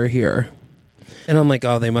makers are here. And I'm like,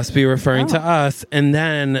 oh, they must be referring to us. And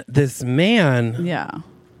then this man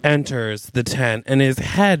enters the tent and his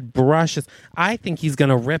head brushes. I think he's going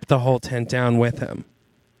to rip the whole tent down with him.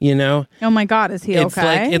 You know? Oh my God, is he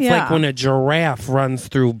okay? It's like when a giraffe runs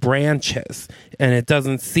through branches and it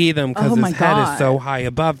doesn't see them because his head is so high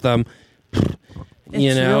above them.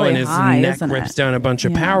 You know, really and his neck rips down a bunch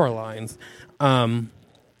of power lines.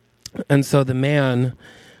 And so the man,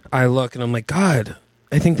 I look and I'm like, God,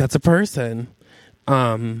 I think that's a person.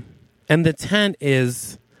 And the tent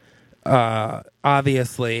is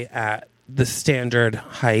obviously at the standard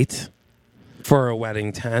height for a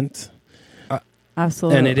wedding tent.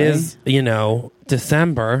 Absolutely. And it is, you know,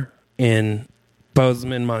 December in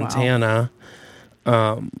Bozeman, Montana.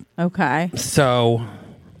 Wow. Okay. So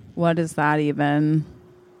what does that even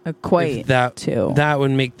equate to? That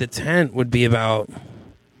would make the tent would be about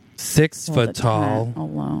 6 foot tall.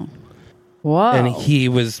 Alone. Whoa. And he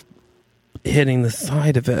was hitting the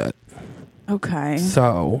side of it. Okay.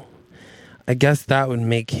 So I guess that would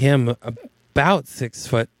make him about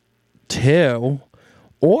 6'2",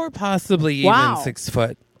 or possibly even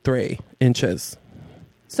 6'3".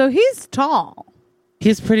 So he's tall.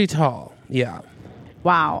 He's pretty tall. Yeah.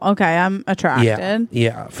 Wow. Okay, I'm attracted.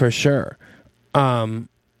 Yeah, for sure.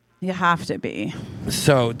 You have to be.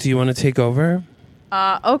 So, do you want to take over?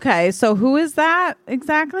 Okay. So, who is that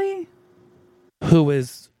exactly? Who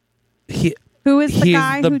is he? Who is the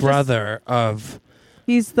guy? He's the brother of.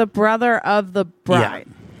 He's the brother of the bride.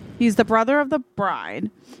 Yeah. He's the brother of the bride,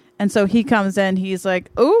 and so he comes in. He's like,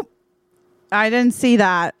 "Oop, I didn't see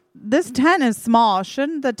that. This tent is small.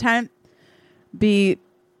 Shouldn't the tent be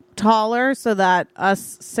taller so that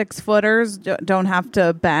us 6-footers don't have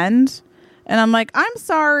to bend?" And I'm like, "I'm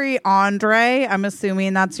sorry, Andre. I'm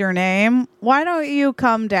assuming that's your name. Why don't you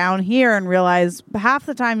come down here and realize half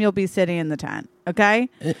the time you'll be sitting in the tent, okay?"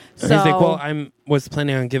 So he's like, "Well, was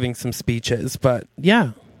planning on giving some speeches, but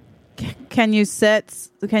yeah." Can you sit?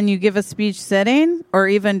 Can you give a speech sitting, or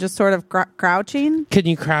even just sort of crouching? Can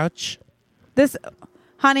you crouch?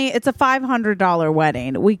 Honey, it's a $500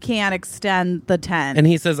 wedding. We can't extend the tent. And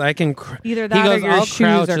he says, "I can." Either that or your shoes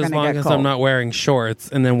are going to get cold. I'll crouch as long as I'm not wearing shorts.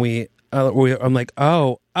 And then I'm like,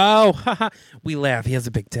 oh, we laugh. He has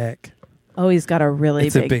a big dick. Oh, he's got a really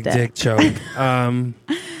big dick. It's a big dick joke.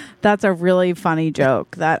 That's a really funny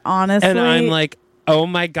joke. That honestly, and I'm like, oh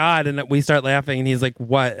my God, and we start laughing, and he's like,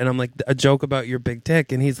 what? And I'm like, a joke about your big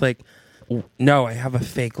dick, and he's like, no, I have a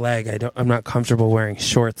fake leg. I'm not comfortable wearing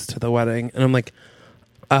shorts to the wedding, and I'm like,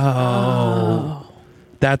 oh.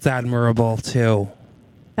 That's admirable too.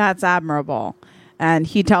 That's admirable. And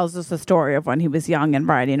he tells us the story of when he was young and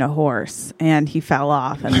riding a horse, and he fell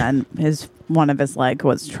off, and then one of his leg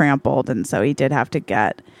was trampled, and so he did have to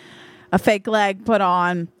get a fake leg put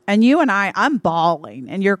on. And you and I'm bawling,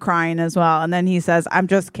 and you're crying as well. And then he says, "I'm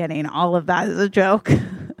just kidding. All of that is a joke."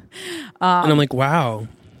 And I'm like, wow.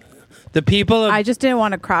 I just didn't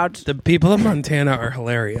want to crouch. The people of Montana are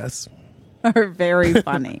hilarious. Are very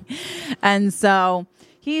funny. And so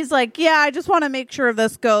he's like, yeah, I just want to make sure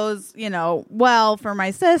this goes, well for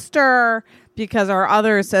my sister, because our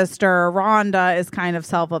other sister, Rhonda, is kind of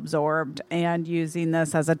self-absorbed and using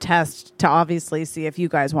this as a test to obviously see if you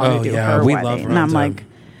guys want to do her we wedding. Love Rhonda. And I'm like,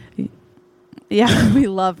 yeah, we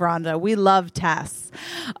love Rhonda. We love Tess.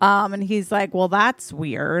 And he's like, well, that's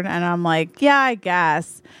weird. And I'm like, yeah, I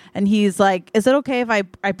guess. And he's like, is it okay if I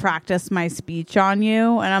practice my speech on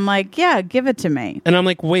you? And I'm like, yeah, give it to me. And I'm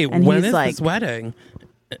like, wait, when is this wedding?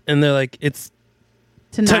 And they're like, it's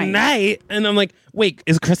tonight. And I'm like, wait,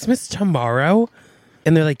 is Christmas tomorrow?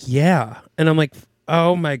 And they're like, yeah. And I'm like,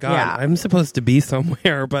 oh my God, yeah. I'm supposed to be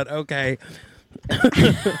somewhere, but okay.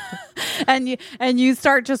 and you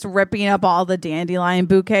start just ripping up all the dandelion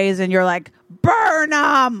bouquets, and you're like, burn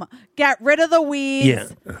them, get rid of the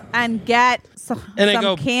weeds, and get some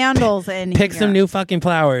candles in pick here. Some new fucking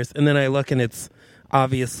flowers. And then I look, and it's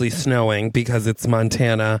obviously snowing because it's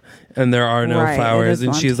Montana and there are no flowers.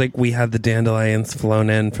 And she's like, we had the dandelions flown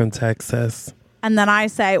in from Texas. And then I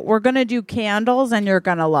say, we're going to do candles, and you're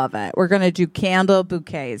going to love it. We're going to do candle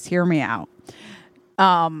bouquets. Hear me out.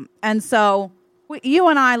 And so you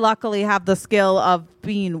and I luckily have the skill of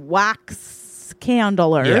being wax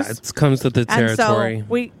candlers. Yeah, it comes with the territory. And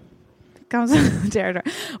so comes with the territory.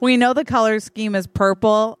 We know the color scheme is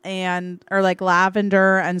purple or like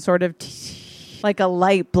lavender and sort of like a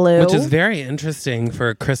light blue. Which is very interesting for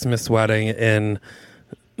a Christmas wedding in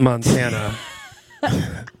Montana.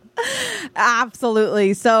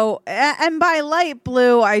 Absolutely. So, and by light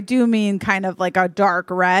blue, I do mean kind of like a dark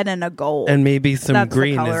red and a gold. And maybe some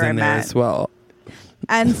green is in there as well.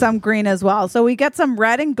 and some green as well. So we get some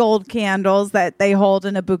red and gold candles that they hold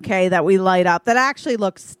in a bouquet that we light up that actually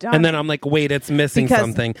looks stunning. And then I'm like, wait, it's missing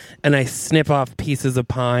something. And I snip off pieces of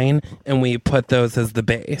pine and we put those as the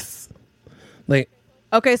base. Like,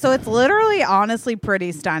 okay, so it's literally honestly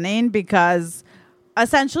pretty stunning because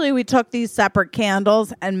essentially we took these separate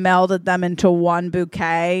candles and melded them into one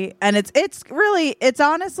bouquet. And it's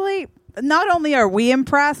honestly, not only are we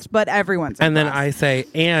impressed, but everyone's impressed. And then I say,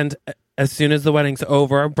 and as soon as the wedding's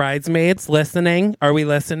over, bridesmaids listening, are we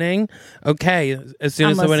listening? Okay, as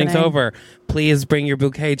soon as the wedding's over, please bring your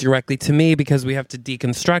bouquet directly to me because we have to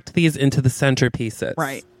deconstruct these into the centerpieces.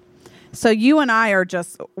 Right. So you and I are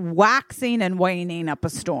just waxing and waning up a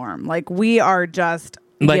storm. Like we are just,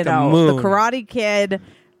 like the Karate Kid.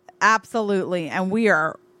 Absolutely. And we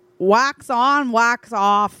are wax on, wax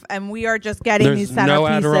off. And we are just getting these centerpieces no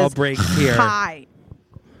Adderall breaks here. High.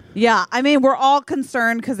 Yeah. I mean, we're all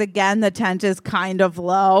concerned because, again, the tent is kind of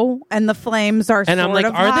low and the flames are and I'm like,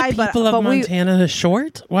 are the people of Montana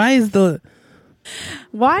short? Why is the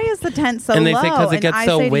tent so low? And they say because it gets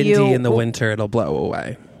so windy in the winter, it'll blow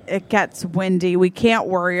away. It gets windy. We can't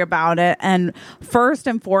worry about it. And first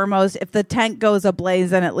and foremost, if the tent goes ablaze,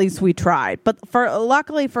 then at least we tried. But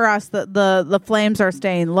luckily for us, the flames are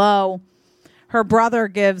staying low. Her brother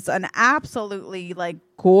gives an absolutely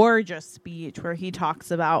gorgeous speech where he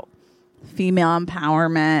talks about female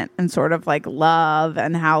empowerment and sort of love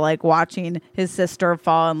and how watching his sister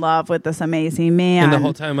fall in love with this amazing man. And the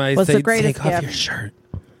whole time I say, take off your shirt.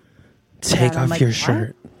 Take off your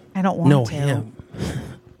shirt. I don't want to. Him.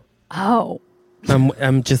 Oh,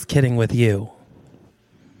 I'm just kidding with you.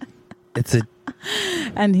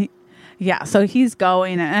 So he's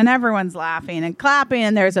going and everyone's laughing and clapping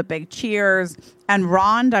and there's a big cheers and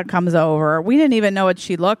Rhonda comes over. We didn't even know what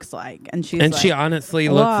she looks like. And she honestly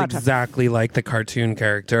looks exactly like the cartoon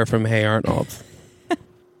character from Hey Arnold.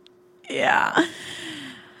 Yeah.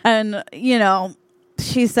 And,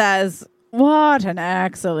 she says, what an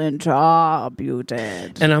excellent job you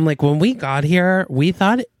did. And I'm like, when we got here, we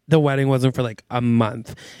thought the wedding wasn't for a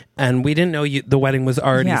month. And we didn't know the wedding was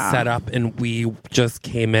already set up. And we just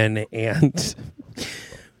came in and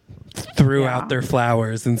threw out their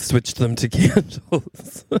flowers and switched them to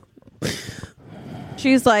candles.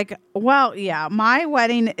 She's like, well, yeah, my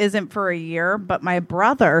wedding isn't for a year, but my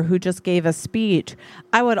brother, who just gave a speech,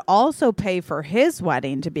 I would also pay for his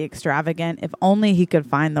wedding to be extravagant if only he could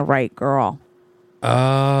find the right girl.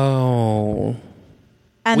 Oh.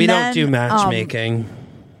 And we don't do matchmaking.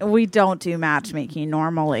 We don't do matchmaking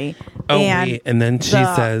normally. Oh, wait. And then she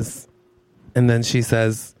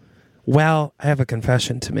says, well, I have a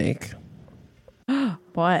confession to make.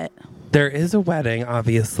 What? There is a wedding,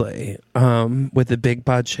 obviously, with a big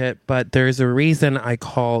budget, but there's a reason I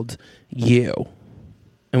called you.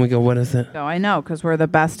 And we go, what is it? Oh, I know, because we're the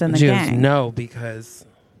best in the gang. No, because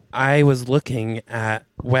I was looking at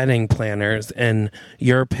wedding planners and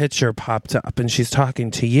your picture popped up and she's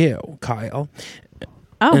talking to you, Kyle.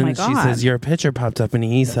 Oh, and my God. She says, your picture popped up and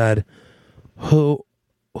he said, who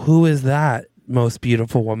is that most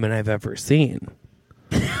beautiful woman I've ever seen?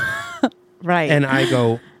 Right. And I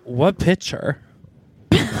go, what picture?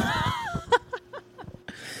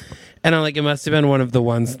 And I'm like, it must have been one of the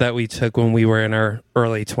ones that we took when we were in our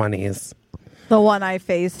early 20s. The one I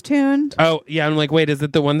face-tuned? Oh, yeah. I'm like, wait, is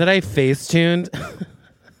it the one that I face-tuned?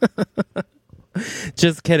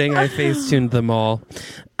 Just kidding. I face-tuned them all.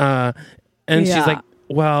 And she's like,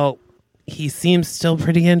 well, he seems still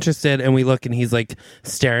pretty interested. And we look and he's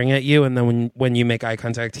staring at you. And then when you make eye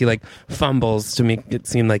contact, he fumbles to make it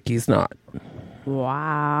seem like he's not.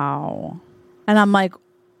 Wow. And I'm like,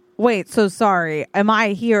 wait, so sorry. Am I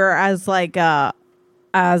here as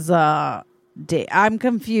I'm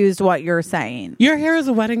confused what you're saying. You're here as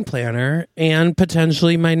a wedding planner and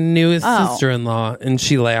potentially my newest sister-in-law. And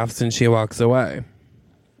she laughs and she walks away.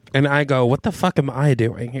 And I go, what the fuck am I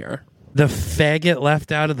doing here? The faggot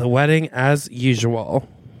left out of the wedding as usual.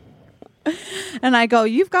 And I go,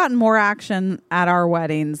 you've gotten more action at our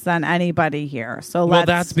weddings than anybody here. So well,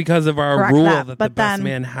 that's because of our rule that the best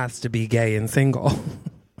man has to be gay and single.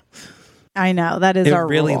 I know, that is our rule.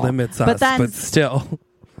 It really limits us, but still.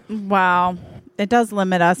 Wow, it does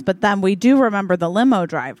limit us. But then we do remember the limo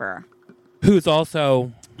driver. Who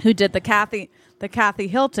did the Kathy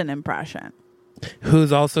Hilton impression.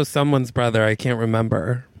 Who's also someone's brother. I can't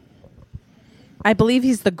remember. I believe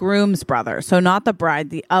he's the groom's brother, so not the bride,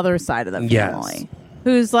 the other side of the family. Yes.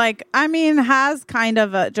 Who's has kind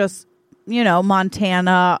of a just,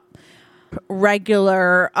 Montana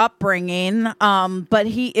regular upbringing, but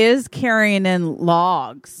he is carrying in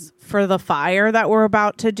logs for the fire that we're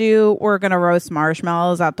about to do. We're going to roast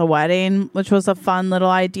marshmallows at the wedding, which was a fun little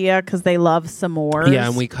idea because they love s'mores. Yeah,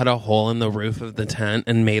 and we cut a hole in the roof of the tent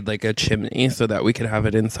and made like a chimney so that we could have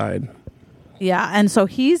it inside. Yeah, and so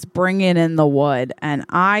he's bringing in the wood, and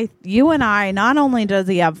you and I, not only does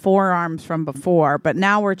he have forearms from before, but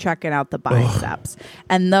now we're checking out the biceps,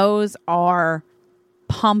 and those are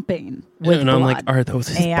pumping with and blood. I'm like, are those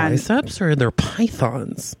his biceps or are they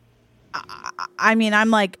pythons? I mean,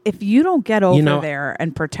 I'm like, if you don't get over there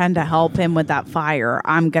and pretend to help him with that fire,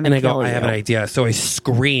 I'm going to kill you. And I go, I have an idea. So I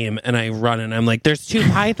scream and I run and I'm like, there's 2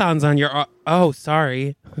 pythons on your oh,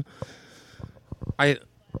 sorry.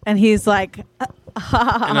 And he's like...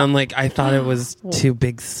 and I'm like, I thought it was 2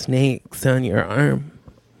 big snakes on your arm.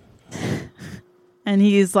 And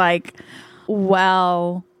he's like,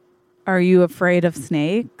 well, are you afraid of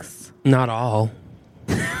snakes? Not all.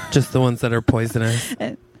 Just the ones that are poisonous.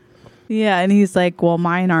 Yeah, and he's like, well,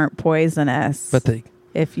 mine aren't poisonous. But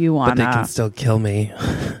if you want to. But they can still kill me.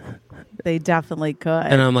 They definitely could.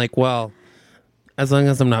 And I'm like, well, as long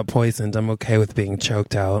as I'm not poisoned, I'm okay with being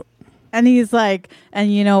choked out. And he's like,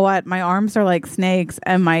 and you know what? My arms are like snakes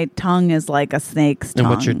and my tongue is like a snake's tongue.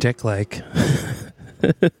 And what's your dick like?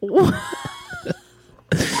 And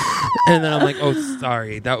then I'm like, oh,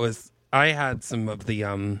 sorry. I had some of the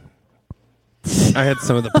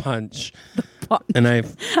punch. And I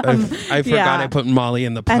forgot I put Molly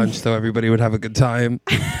in the punch so everybody would have a good time.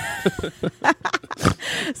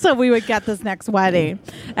 So we would get this next wedding.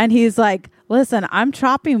 And he's like, listen, I'm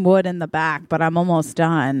chopping wood in the back, but I'm almost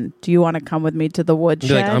done. Do you want to come with me to the woodshed?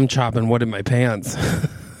 You're like, I'm chopping wood in my pants.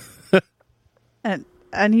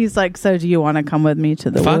 And he's like, so do you want to come with me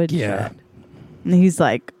to the woodshed? Yeah. And he's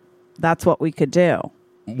like, that's what we could do.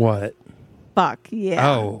 What? Fuck yeah.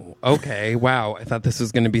 Oh, okay. Wow. I thought this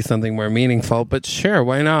was going to be something more meaningful, but sure,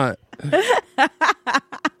 why not?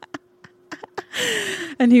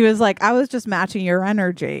 And he was like, I was just matching your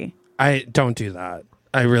energy. I don't do that.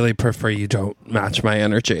 I really prefer you don't match my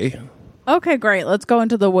energy. Okay, great. Let's go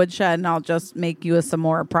into the woodshed and I'll just make you some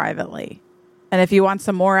more privately. And if you want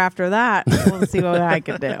some more after that, we'll see what I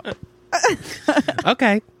can do.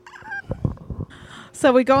 Okay.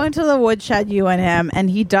 So we go into the woodshed, you and him, and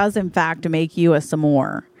he does, in fact, make you a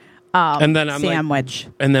s'more and then I'm sandwich.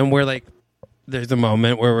 Like, and then we're like, there's a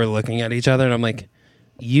moment where we're looking at each other, and I'm like,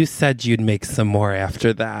 you said you'd make some more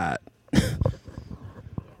after that.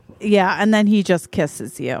 Yeah, and then he just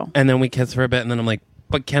kisses you. And then we kiss for a bit, and then I'm like,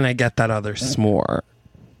 but can I get that other s'more?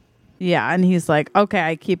 Yeah, and he's like, okay,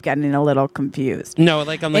 I keep getting a little confused. No,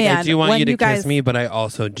 like, I'm like, and I do want you to kiss me, but I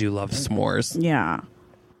also do love s'mores. Yeah.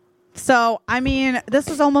 So, I mean, this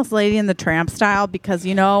is almost Lady and the Tramp style because,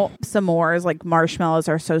 you know, s'mores, like marshmallows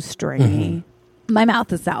are so stringy. Mm-hmm. My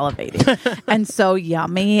mouth is salivating and so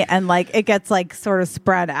yummy. And like it gets like sort of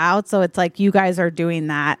spread out. So it's like you guys are doing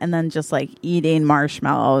that and then just like eating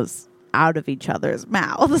marshmallows out of each other's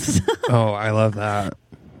mouths. Oh, I love that.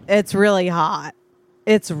 It's really hot.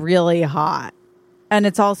 It's really hot. And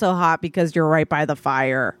it's also hot because you're right by the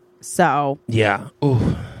fire. So. Yeah.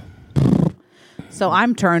 Ooh. So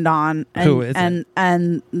I'm turned on, and, Who is it?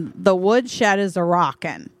 And the woodshed is a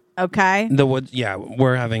rockin'. Okay, the wood. Yeah,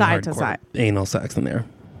 we're having side to hardcore side. Anal sex in there.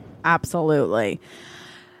 Absolutely.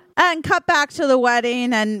 And cut back to the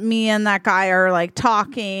wedding, and me and that guy are like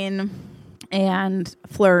talking and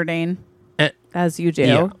flirting as you do.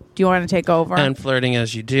 Yeah. Do you want to take over? And flirting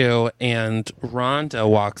as you do, and Rhonda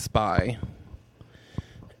walks by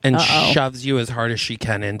and shoves you as hard as she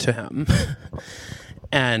can into him,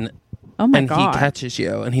 and. Oh my God. He catches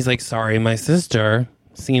you and he's like, sorry, my sister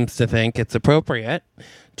seems to think it's appropriate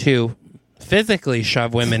to physically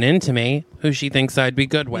shove women into me who she thinks I'd be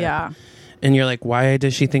good with. Yeah. And you're like, why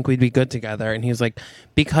does she think we'd be good together? And he's like,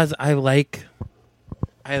 because I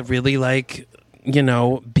really like, you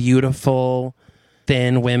know, beautiful,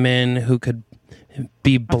 thin women who could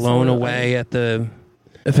be blown away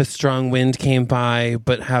if a strong wind came by,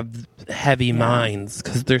 but have heavy minds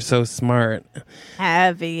because they're so smart.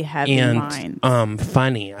 Heavy minds. And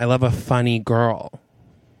funny. I love a funny girl.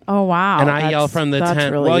 Oh, wow. And I yell from the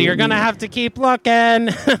tent, really well, you're going to have to keep looking.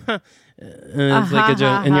 And it's like a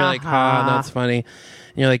joke. And you're like, that's funny.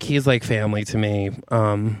 And you're like, he's like family to me.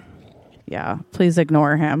 Yeah, please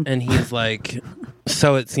ignore him. And he's like,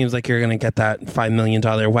 so it seems like you're going to get that $5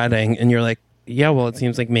 million wedding. And you're like, yeah, well, it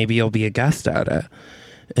seems like maybe you'll be a guest at it.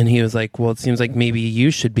 And he was like, well, it seems like maybe you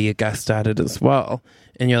should be a guest at it as well.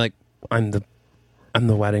 And you're like, I'm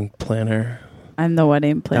the wedding planner. I'm the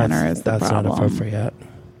wedding planner is the problem. That's not appropriate.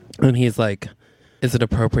 And he's like, is it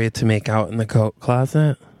appropriate to make out in the coat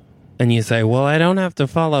closet? and you say, well, I don't have to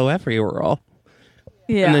follow every rule.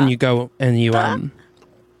 Yeah. And then you go and you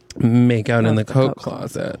make out in the coat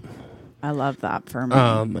closet. I love that for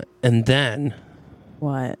me. And then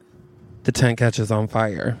what? the tent catches on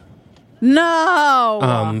fire.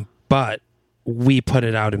 No. But we put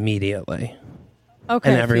it out immediately.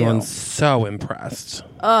 Okay. And everyone's so impressed.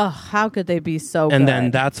 Ugh, how could they be so And good?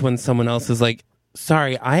 then that's when someone else is like,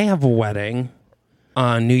 sorry, I have a wedding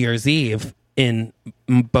on New Year's Eve in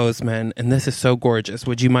Bozeman, and this is so gorgeous.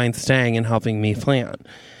 Would you mind staying and helping me plan?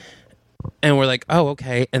 And we're like, oh,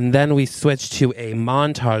 okay. And then we switch to a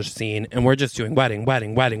montage scene, and we're just doing wedding. And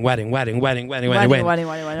then all of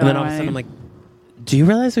a sudden I'm like, do you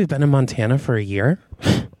realize we've been in Montana for a year?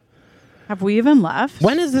 Have we even left?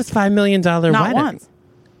 When is this $5 million wedding? Not once.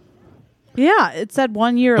 Yeah, it said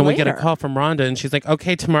 1 year and later. we get a call from Rhonda, and she's like,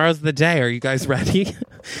 okay, tomorrow's the day. Are you guys ready?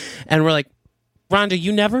 And we're like, Rhonda,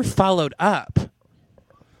 you never followed up.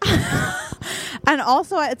 And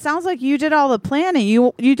also, it sounds like you did all the planning.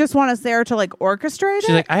 You just want us there to like orchestrate it?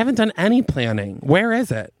 She's like, I haven't done any planning. Where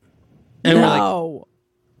is it? And we're like,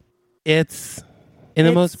 it's in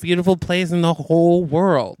the most beautiful place in the whole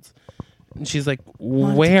world. And she's like,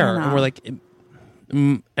 where? Montana. And we're like,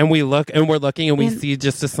 and we look, and we're looking, and we see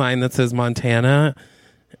just a sign that says Montana.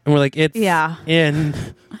 And we're like, it's in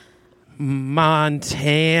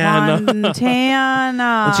Montana. And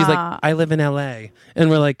she's like, I live in LA. And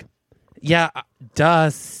we're like, yeah,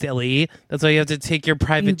 duh, silly. That's why you have to take your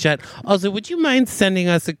private jet. Also, would you mind sending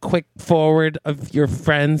us a quick forward of your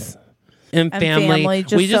friends and family?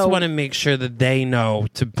 We just want to make sure that they know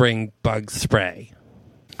to bring bug spray.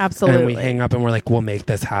 Absolutely. And we hang up and we're like, we'll make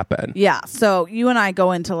this happen. Yeah. So you and I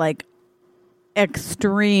go into like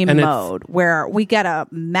extreme mode where we get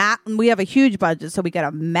we have a huge budget, so we get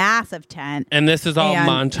a massive tent. And this is all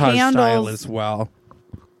montage candles, style as well.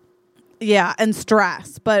 Yeah, and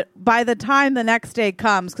stress. But by the time the next day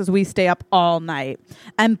comes, because we stay up all night,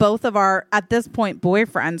 and both of our, at this point,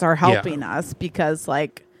 boyfriends are helping us because,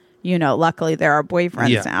 like, you know, luckily they're our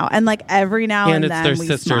boyfriends now. And, like, every now and then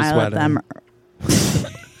we smile at them.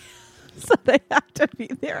 So they have to be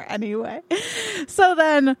there anyway. So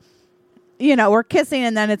then, you know, we're kissing,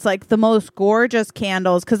 and then it's, like, the most gorgeous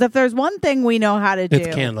candles. Because if there's one thing we know how to do,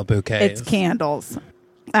 it's candle bouquets. It's candles.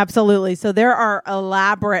 Absolutely. So there are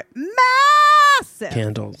elaborate, massive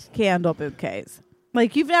candle bouquets.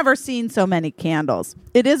 Like, you've never seen so many candles.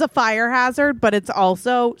 It is a fire hazard, but it's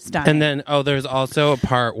also stunning. And then, there's also a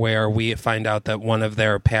part where we find out that one of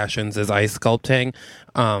their passions is ice sculpting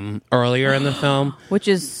earlier in the film. Which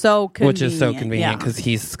is so convenient. Because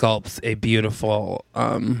he sculpts a beautiful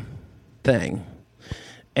thing.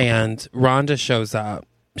 And Rhonda shows up.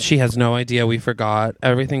 She has no idea we forgot.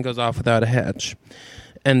 Everything goes off without a hitch.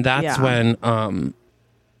 And that's when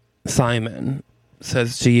Simon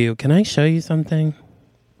says to you, can I show you something?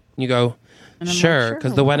 You go, sure,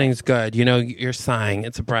 because the wedding's good. You know, you're sighing.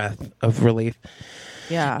 It's a breath of relief.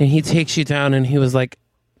 Yeah. And he takes you down, and he was like,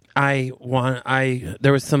 there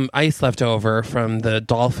was some ice left over from the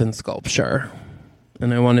dolphin sculpture,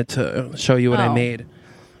 and I wanted to show you what I made.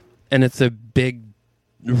 And it's a big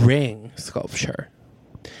ring sculpture.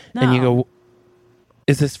 No. And you go,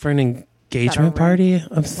 is this for an engagement party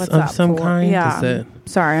of some kind? Yeah.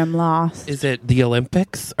 Sorry, I'm lost. Is it the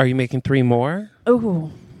Olympics? Are you making 3 more?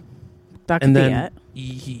 Ooh, that could be it.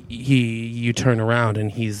 You turn around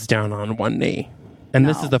and he's down on one knee. And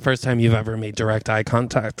this is the first time you've ever made direct eye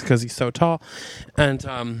contact because he's so tall.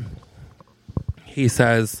 And he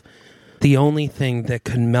says, the only thing that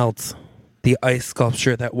could melt the ice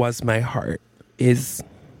sculpture that was my heart is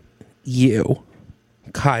you,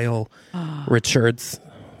 Kyle Richards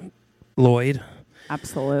Lloyd.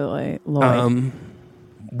 Absolutely. Lloyd.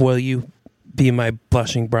 Will you be my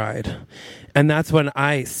blushing bride? And that's when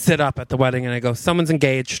I sit up at the wedding and I go, someone's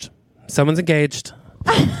engaged.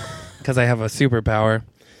 Because I have a superpower.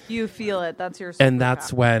 You feel it. That's your superpower. And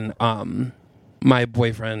that's when my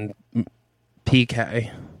boyfriend,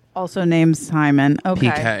 PK. Also named Simon.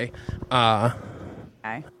 Okay. PK.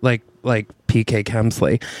 Like PK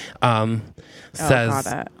Kemsley. Says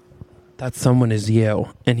that someone is you.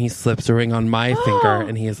 And he slips a ring on my finger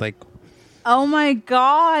and he is like, oh my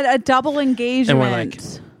God, a double engagement. And we're like,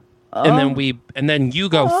 and then you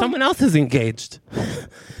go, someone else is engaged.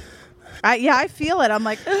 I feel it. I'm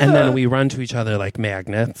like, ugh. And then we run to each other like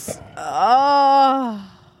magnets. Oh,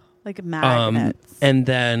 like magnets. And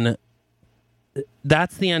then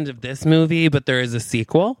that's the end of this movie, but there is a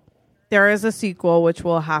sequel. There is a sequel, which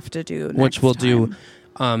we'll have to do next Which we'll time.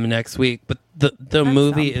 do next week. But the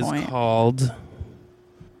movie is called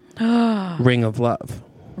Ring of Love.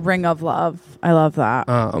 Ring of Love. I love that.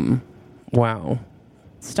 Wow.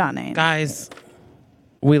 Stunning. Guys,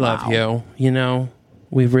 we love you. You know,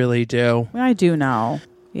 we really do. I do know.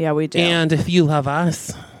 Yeah, we do. And if you love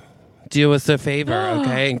us, do us a favor,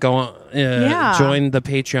 okay? And go on, join the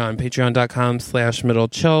Patreon,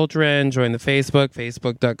 patreon.com/middlechildren. Join the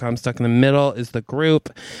Facebook, Stuck in the Middle is the group.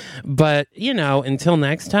 But, you know, until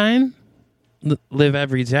next time, live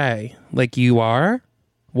every day like you are.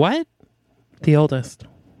 What? The oldest.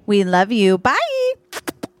 We love you. Bye.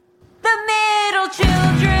 The Middle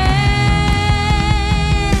Children.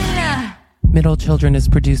 Middle Children is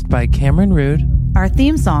produced by Cameron Rood. Our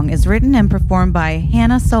theme song is written and performed by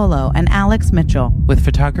Hannah Solo and Alex Mitchell, with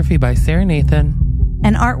photography by Sarah Nathan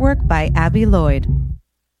and artwork by Abby Lloyd.